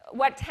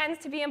 what tends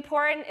to be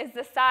important is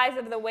the size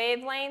of the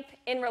wavelength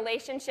in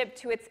relationship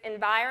to its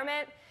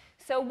environment.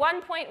 So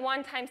 1.1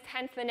 times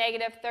 10 to the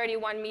negative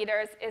 31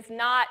 meters is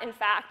not, in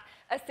fact,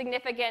 a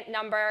significant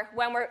number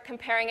when we're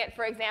comparing it,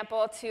 for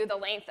example, to the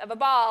length of a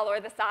ball or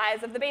the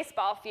size of the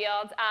baseball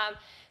field.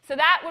 So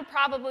that would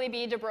probably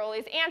be de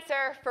Broglie's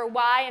answer for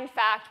why, in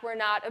fact, we're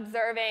not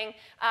observing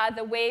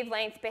the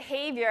wavelength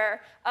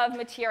behavior of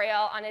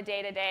material on a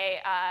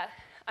day-to-day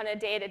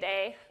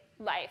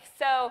life.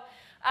 So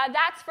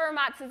that's for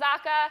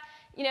Matsuzaka.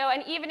 You know,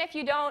 and even if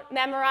you don't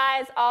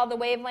memorize all the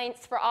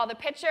wavelengths for all the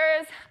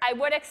pitchers, I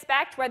would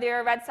expect, whether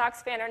you're a Red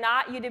Sox fan or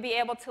not, you to be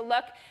able to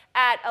look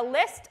at a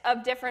list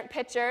of different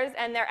pitchers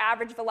and their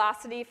average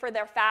velocity for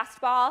their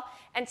fastball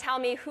and tell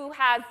me who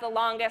has the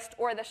longest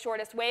or the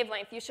shortest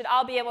wavelength. You should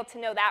all be able to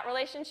know that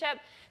relationship.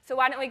 So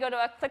why don't we go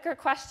to a clicker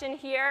question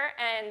here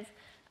and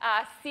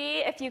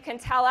see if you can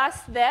tell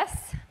us this.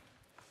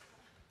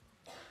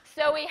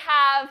 So we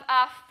have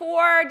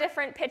 4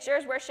 different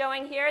pitchers we're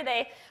showing here.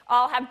 They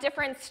all have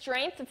different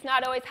strengths. It's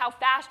not always how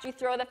fast you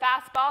throw the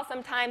fastball.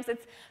 Sometimes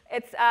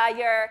it's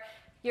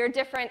your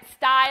different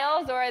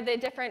styles or the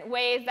different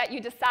ways that you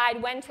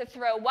decide when to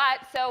throw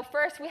what. So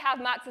first we have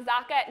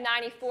Matsuzaka at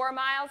 94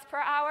 miles per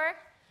hour.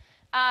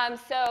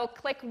 So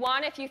click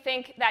 1 if you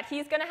think that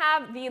he's going to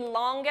have the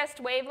longest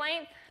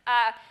wavelength.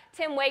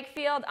 Tim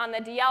Wakefield on the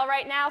DL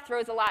right now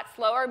throws a lot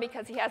slower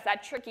because he has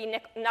that tricky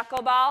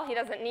knuckleball. He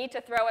doesn't need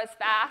to throw as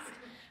fast.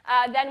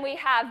 Then we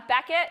have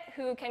Beckett,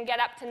 who can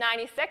get up to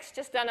 96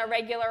 just on a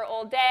regular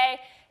old day.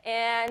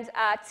 And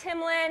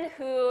Timlin,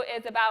 who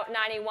is about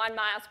 91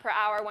 miles per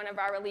hour, one of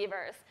our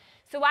relievers.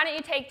 So why don't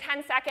you take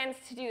 10 seconds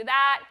to do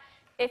that?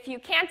 If you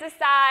can't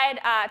decide,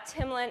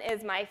 Timlin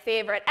is my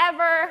favorite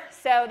ever,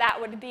 so that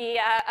would be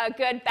a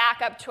good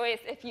backup choice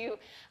if you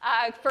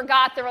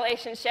forgot the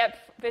relationship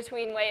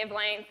between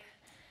wavelength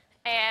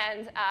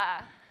and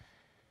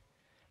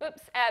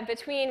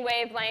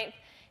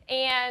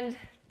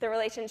the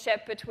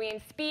relationship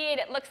between speed.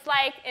 It looks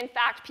like, in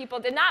fact, people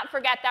did not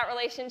forget that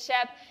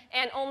relationship,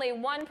 and only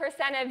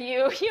 1% of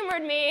you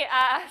humored me.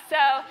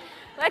 So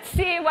let's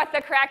see what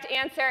the correct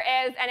answer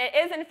is. And it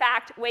is, in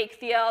fact,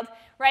 Wakefield,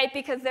 right?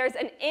 Because there's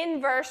an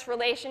inverse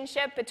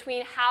relationship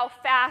between how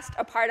fast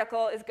a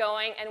particle is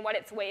going and what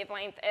its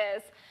wavelength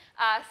is.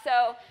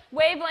 So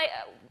wavelength,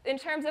 in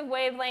terms of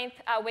wavelength,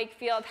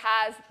 Wakefield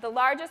has the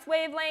largest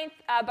wavelength,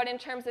 but in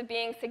terms of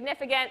being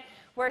significant,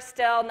 we're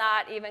still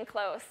not even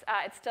close.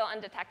 It's still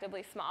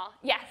undetectably small.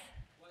 Yes?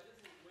 Why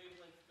doesn't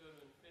wavelength go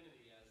to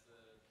infinity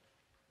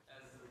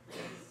as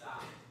the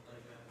stop,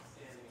 like a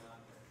standing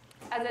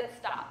object? As it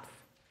stops.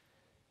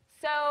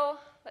 So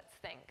let's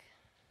think.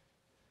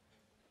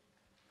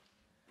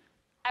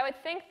 I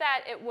would think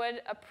that it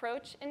would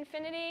approach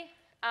infinity,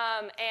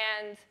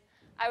 and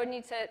I would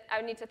need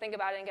to think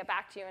about it and get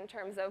back to you in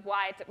terms of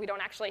why we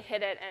don't actually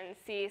hit it and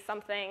see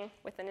something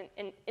with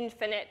an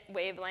infinite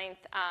wavelength.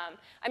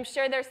 I'm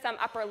sure there's some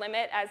upper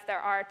limit, as there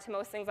are to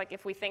most things. Like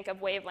if we think of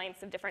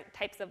wavelengths of different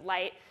types of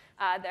light,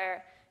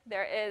 there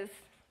is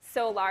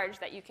so large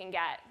that you can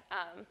get,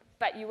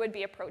 but you would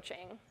be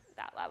approaching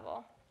that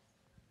level.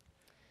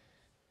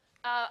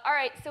 All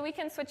right, so we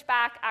can switch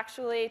back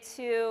actually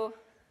to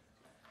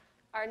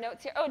our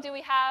notes here. Oh, do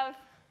we have?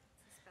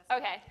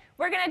 Okay,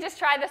 we're going to just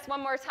try this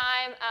one more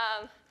time,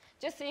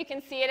 just so you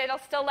can see it. It'll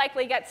still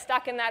likely get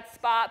stuck in that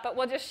spot, but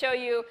we'll just show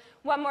you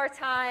one more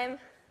time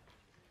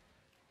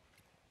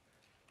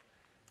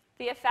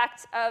the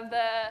effect of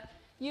the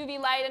UV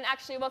light. And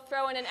actually, we'll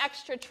throw in an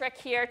extra trick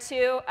here,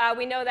 too.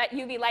 We know that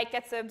UV light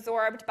gets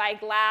absorbed by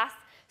glass,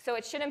 so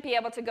it shouldn't be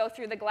able to go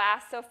through the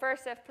glass. So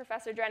first, if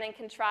Professor Drennan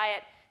can try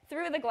it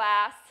through the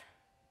glass,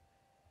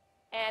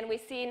 and we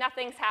see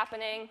nothing's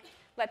happening,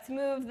 let's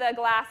move the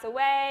glass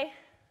away.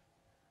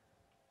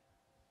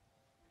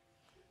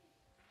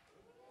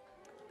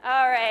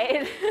 All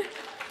right.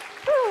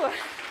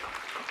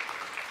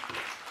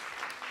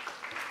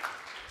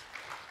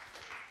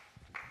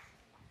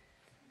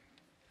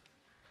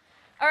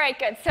 All right,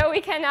 good. So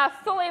we can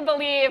fully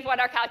believe what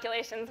our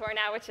calculations were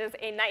now, which is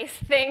a nice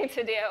thing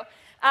to do.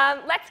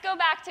 Let's go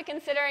back to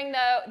considering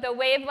the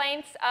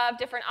wavelengths of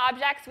different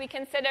objects. We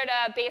considered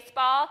a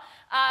baseball,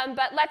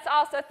 but let's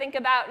also think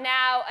about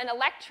now an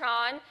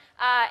electron.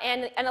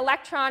 And an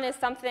electron is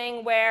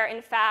something where,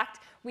 in fact,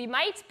 we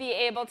might be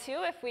able to,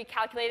 if we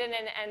calculate it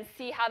and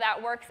see how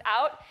that works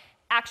out,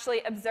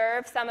 actually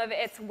observe some of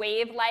its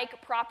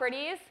wave-like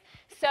properties.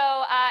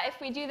 So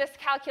if we do this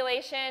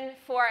calculation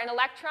for an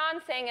electron,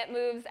 saying it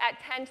moves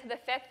at 10 to the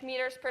 5th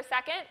meters per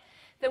second,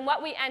 then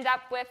what we end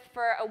up with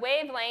for a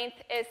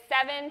wavelength is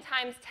 7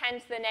 times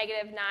 10 to the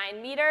negative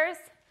 9 meters.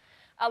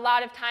 A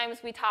lot of times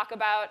we talk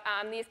about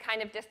these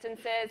kind of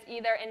distances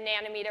either in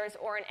nanometers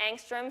or in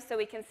angstroms, so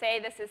we can say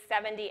this is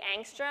 70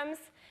 angstroms.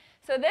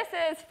 So this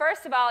is,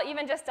 first of all,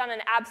 even just on an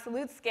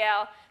absolute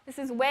scale, this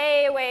is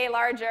way, way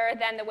larger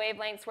than the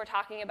wavelengths we're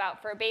talking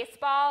about for a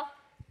baseball.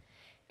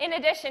 In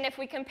addition, if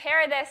we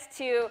compare this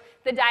to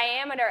the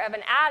diameter of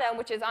an atom,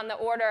 which is on the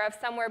order of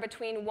somewhere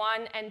between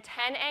 1 and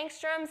 10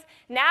 angstroms,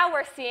 now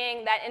we're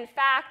seeing that, in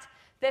fact,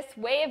 this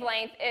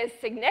wavelength is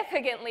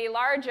significantly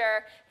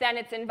larger than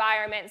its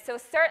environment. So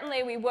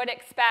certainly we would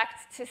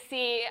expect to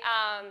see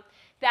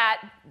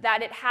that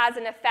it has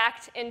an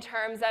effect in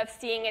terms of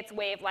seeing its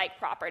wave-like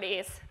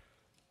properties.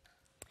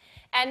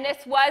 And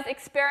this was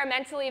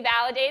experimentally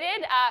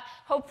validated,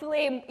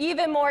 hopefully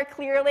even more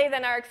clearly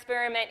than our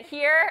experiment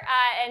here.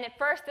 And at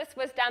first, this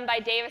was done by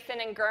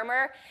Davison and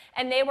Germer.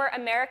 And they were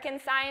American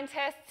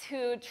scientists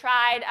who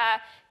tried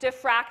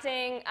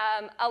diffracting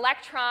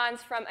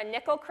electrons from a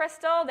nickel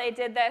crystal. They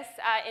did this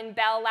in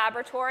Bell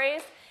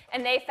Laboratories.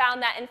 And they found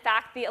that, in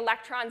fact, the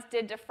electrons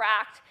did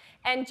diffract.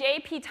 And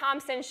J.P.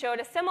 Thomson showed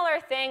a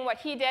similar thing. What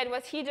he did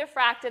was he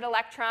diffracted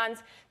electrons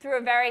through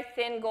a very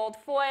thin gold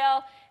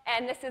foil.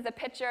 And this is a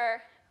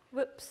picture.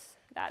 Whoops,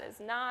 that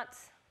is not.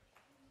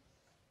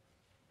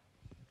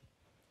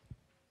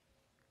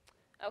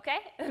 Okay,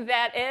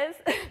 that is.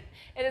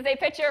 It is a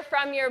picture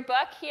from your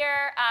book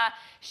here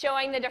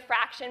showing the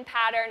diffraction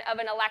pattern of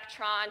an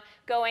electron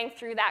going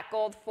through that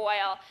gold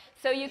foil.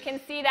 So you can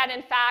see that,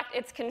 in fact,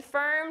 it's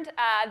confirmed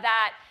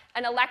that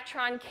an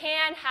electron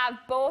can have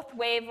both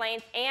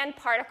wavelength and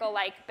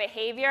particle-like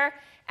behavior.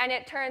 And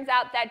it turns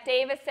out that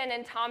Davison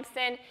and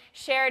Thomson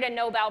shared a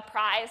Nobel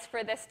Prize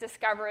for this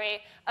discovery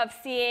of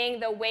seeing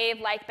the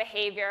wave-like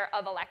behavior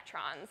of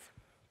electrons.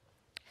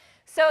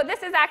 So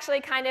this is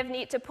actually kind of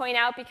neat to point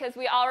out because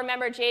we all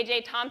remember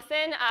J.J.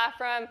 Thomson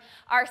from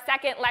our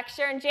second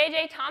lecture. And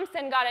J.J.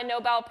 Thomson got a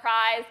Nobel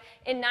Prize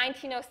in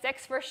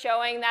 1906 for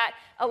showing that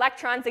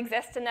electrons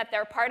exist and that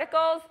they're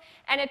particles.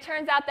 And it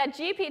turns out that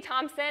G.P.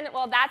 Thomson,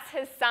 well, that's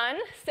his son.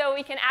 So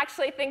we can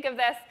actually think of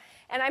this.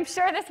 And I'm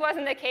sure this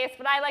wasn't the case,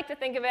 but I like to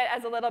think of it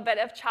as a little bit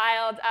of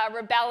child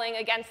rebelling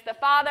against the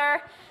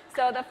father.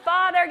 So the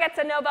father gets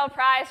a Nobel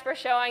Prize for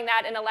showing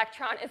that an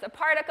electron is a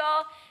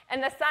particle,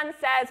 and the son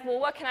says, well,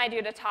 what can I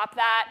do to top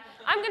that?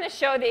 I'm going to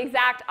show the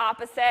exact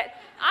opposite.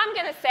 I'm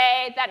going to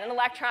say that an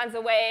electron's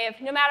a wave,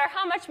 no matter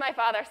how much my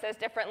father says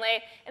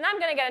differently, and I'm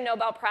going to get a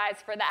Nobel Prize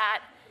for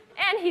that.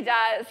 And he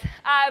does.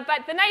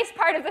 But the nice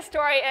part of the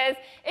story is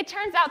it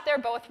turns out they're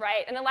both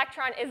right. An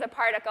electron is a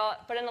particle,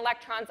 but an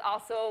electron's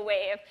also a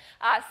wave.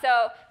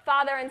 So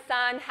father and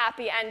son,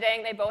 happy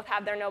ending. They both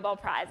have their Nobel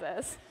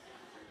Prizes.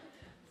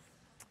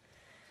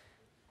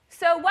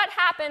 So what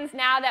happens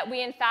now that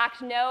we, in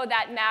fact, know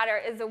that matter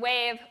is a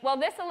wave? Well,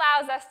 this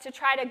allows us to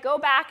try to go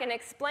back and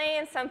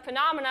explain some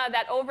phenomena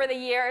that over the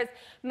years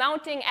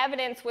mounting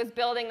evidence was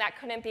building that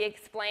couldn't be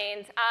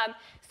explained.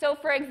 So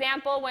for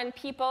example, when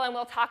people, and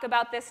we'll talk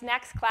about this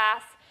next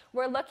class,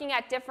 we're looking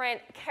at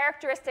different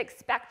characteristic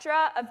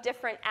spectra of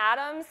different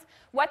atoms,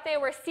 what they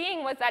were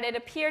seeing was that it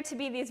appeared to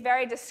be these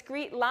very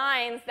discrete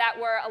lines that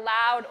were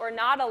allowed or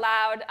not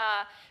allowed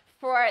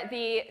for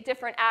the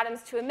different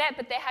atoms to emit,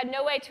 but they had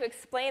no way to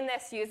explain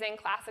this using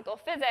classical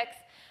physics.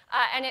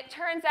 And it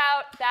turns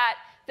out that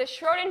the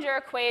Schrödinger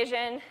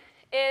equation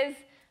is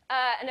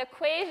an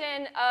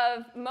equation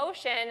of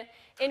motion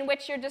in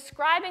which you're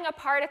describing a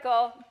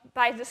particle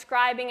by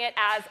describing it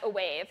as a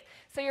wave.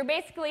 So you're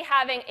basically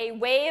having a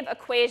wave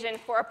equation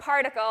for a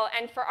particle,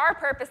 and for our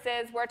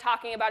purposes, we're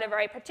talking about a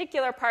very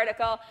particular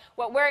particle.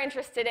 What we're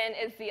interested in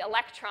is the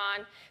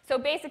electron. So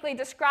basically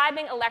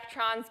describing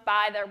electrons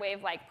by their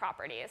wave-like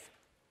properties.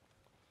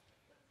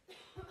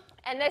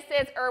 And this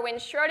is Erwin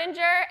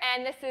Schrödinger,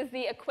 and this is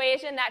the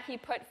equation that he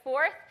put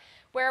forth,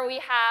 where we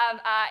have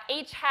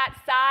h hat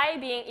psi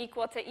being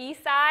equal to E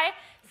psi.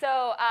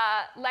 So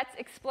let's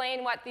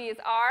explain what these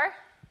are.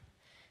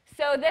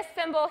 So this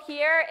symbol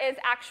here is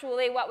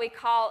actually what we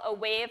call a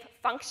wave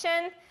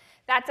function.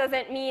 That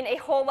doesn't mean a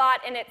whole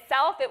lot in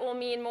itself. It will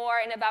mean more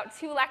in about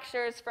 2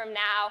 lectures from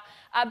now.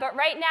 But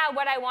right now,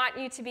 what I want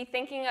you to be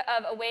thinking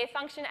of a wave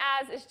function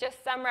as is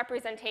just some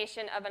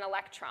representation of an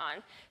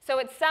electron. So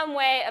it's some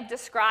way of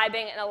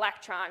describing an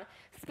electron.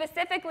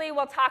 Specifically,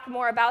 we'll talk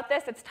more about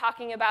this. It's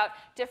talking about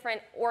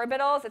different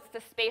orbitals. It's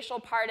the spatial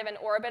part of an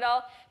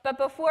orbital. But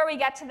before we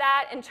get to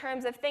that, in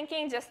terms of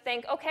thinking, just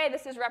think, OK,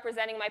 this is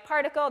representing my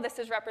particle. This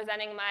is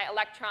representing my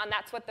electron.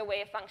 That's what the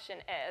wave function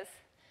is.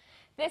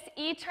 This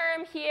E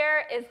term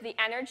here is the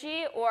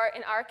energy, or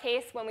in our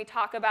case, when we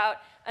talk about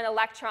an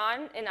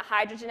electron in a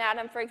hydrogen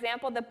atom, for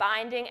example, the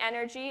binding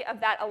energy of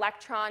that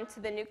electron to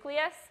the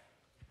nucleus.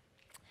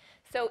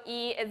 So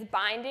E is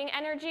binding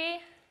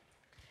energy.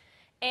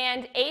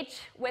 And H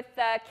with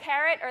the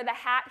caret or the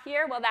hat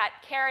here, well, that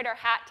caret or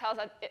hat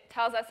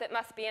tells us it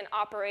must be an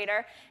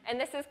operator. And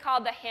this is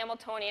called the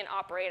Hamiltonian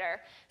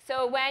operator.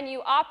 So when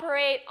you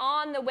operate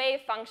on the wave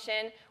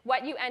function,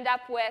 what you end up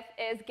with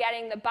is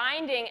getting the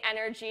binding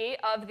energy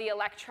of the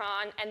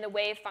electron and the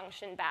wave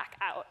function back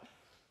out.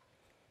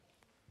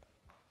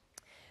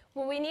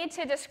 Well, we need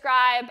to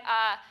describe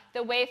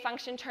the wave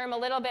function term a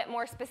little bit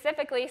more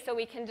specifically so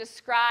we can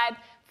describe,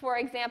 for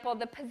example,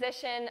 the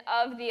position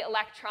of the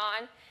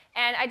electron.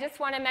 And I just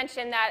want to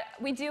mention that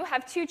we do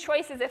have 2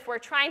 choices if we're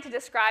trying to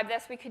describe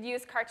this. We could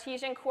use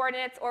Cartesian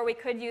coordinates or we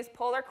could use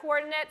polar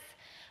coordinates,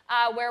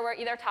 where we're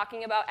either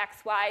talking about x,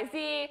 y,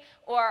 z,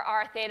 or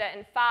r, theta,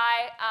 and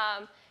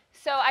phi.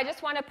 So I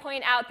just want to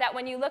point out that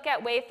when you look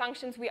at wave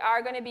functions, we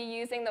are going to be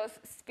using those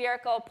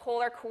spherical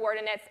polar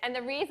coordinates. And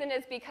the reason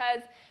is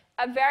because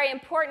a very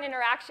important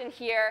interaction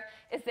here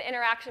is the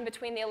interaction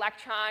between the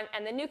electron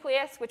and the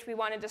nucleus, which we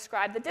want to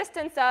describe the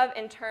distance of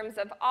in terms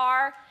of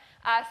r.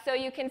 So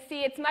you can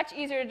see it's much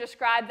easier to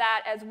describe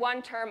that as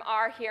one term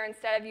r here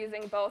instead of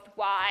using both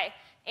y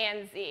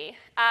and z.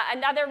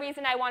 Another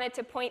reason I wanted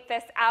to point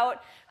this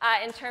out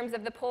in terms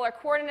of the polar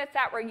coordinates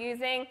that we're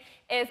using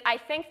is I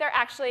think they're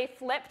actually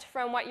flipped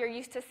from what you're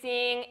used to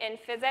seeing in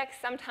physics.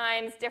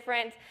 Sometimes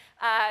different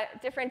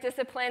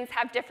disciplines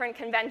have different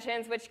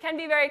conventions, which can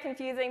be very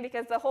confusing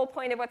because the whole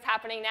point of what's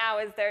happening now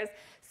is there's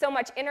so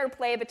much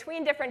interplay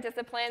between different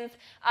disciplines.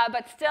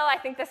 But still, I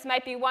think this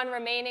might be one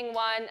remaining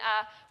one,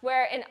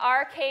 where in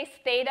our case,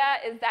 theta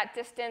is that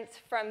distance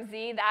from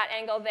z, that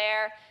angle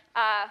there,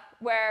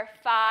 where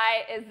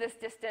phi is this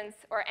distance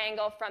or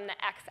angle from the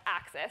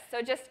x-axis.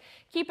 So just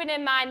keep it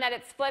in mind that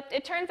it's flipped.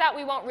 It turns out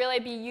we won't really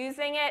be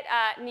using it,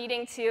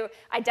 needing to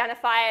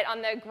identify it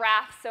on the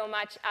graph so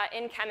much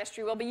in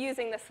chemistry. We'll be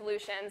using the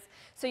solutions,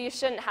 so you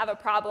shouldn't have a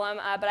problem.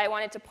 But I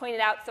wanted to point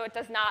it out so it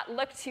does not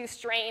look too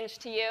strange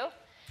to you.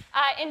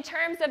 In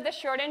terms of the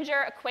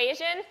Schrödinger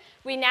equation,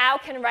 we now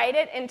can write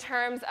it in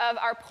terms of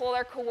our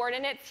polar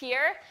coordinates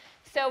here.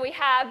 So we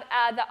have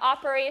the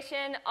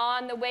operation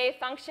on the wave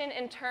function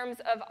in terms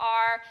of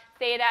r,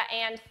 theta,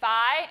 and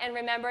phi. And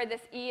remember,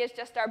 this E is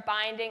just our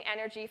binding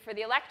energy for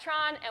the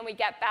electron, and we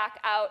get back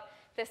out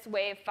this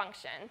wave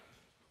function.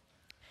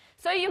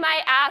 So you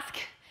might ask,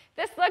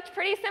 this looked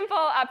pretty simple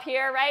up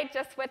here, right?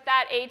 Just with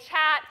that h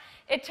hat.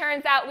 It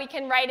turns out we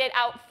can write it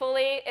out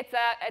fully. It's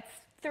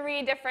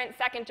 3 different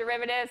second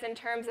derivatives in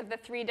terms of the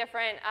 3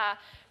 different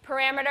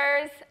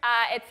parameters.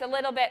 It's a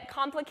little bit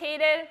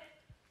complicated.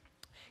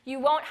 You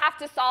won't have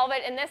to solve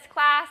it in this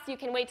class. You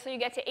can wait till you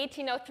get to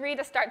 1803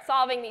 to start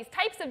solving these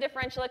types of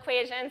differential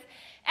equations.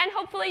 And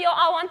hopefully you'll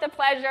all want the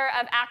pleasure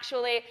of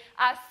actually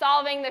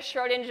solving the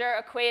Schrödinger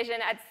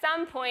equation at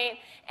some point.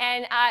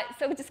 And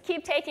so just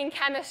keep taking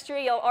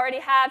chemistry. You'll already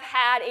have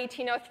had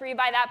 1803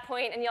 by that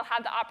point, and you'll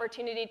have the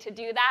opportunity to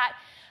do that.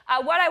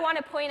 What I want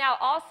to point out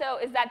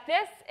also is that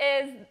this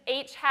is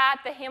h hat,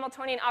 the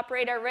Hamiltonian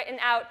operator, written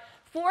out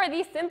For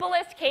the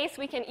simplest case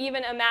we can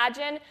even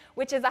imagine,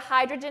 which is a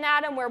hydrogen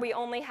atom where we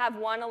only have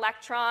one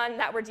electron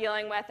that we're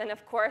dealing with, and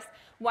of course,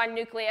 one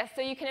nucleus.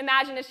 So you can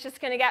imagine it's just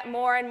going to get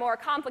more and more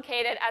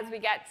complicated as we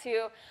get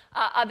to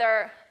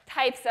other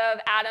types of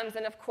atoms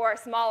and, of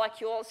course,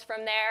 molecules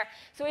from there.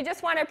 So we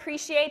just want to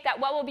appreciate that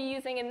what we'll be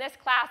using in this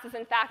class is,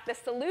 in fact, the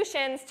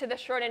solutions to the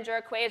Schrodinger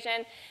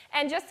equation.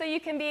 And just so you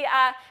can be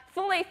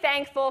fully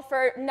thankful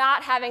for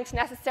not having to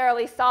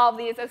necessarily solve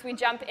these as we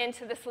jump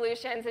into the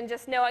solutions, and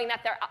just knowing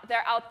that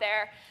they're out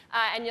there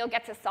and you'll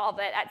get to solve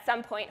it at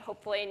some point,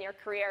 hopefully, in your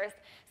careers.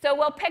 So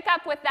we'll pick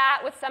up with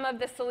that with some of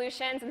the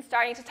solutions and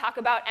starting to talk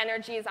about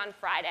energies on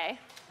Friday.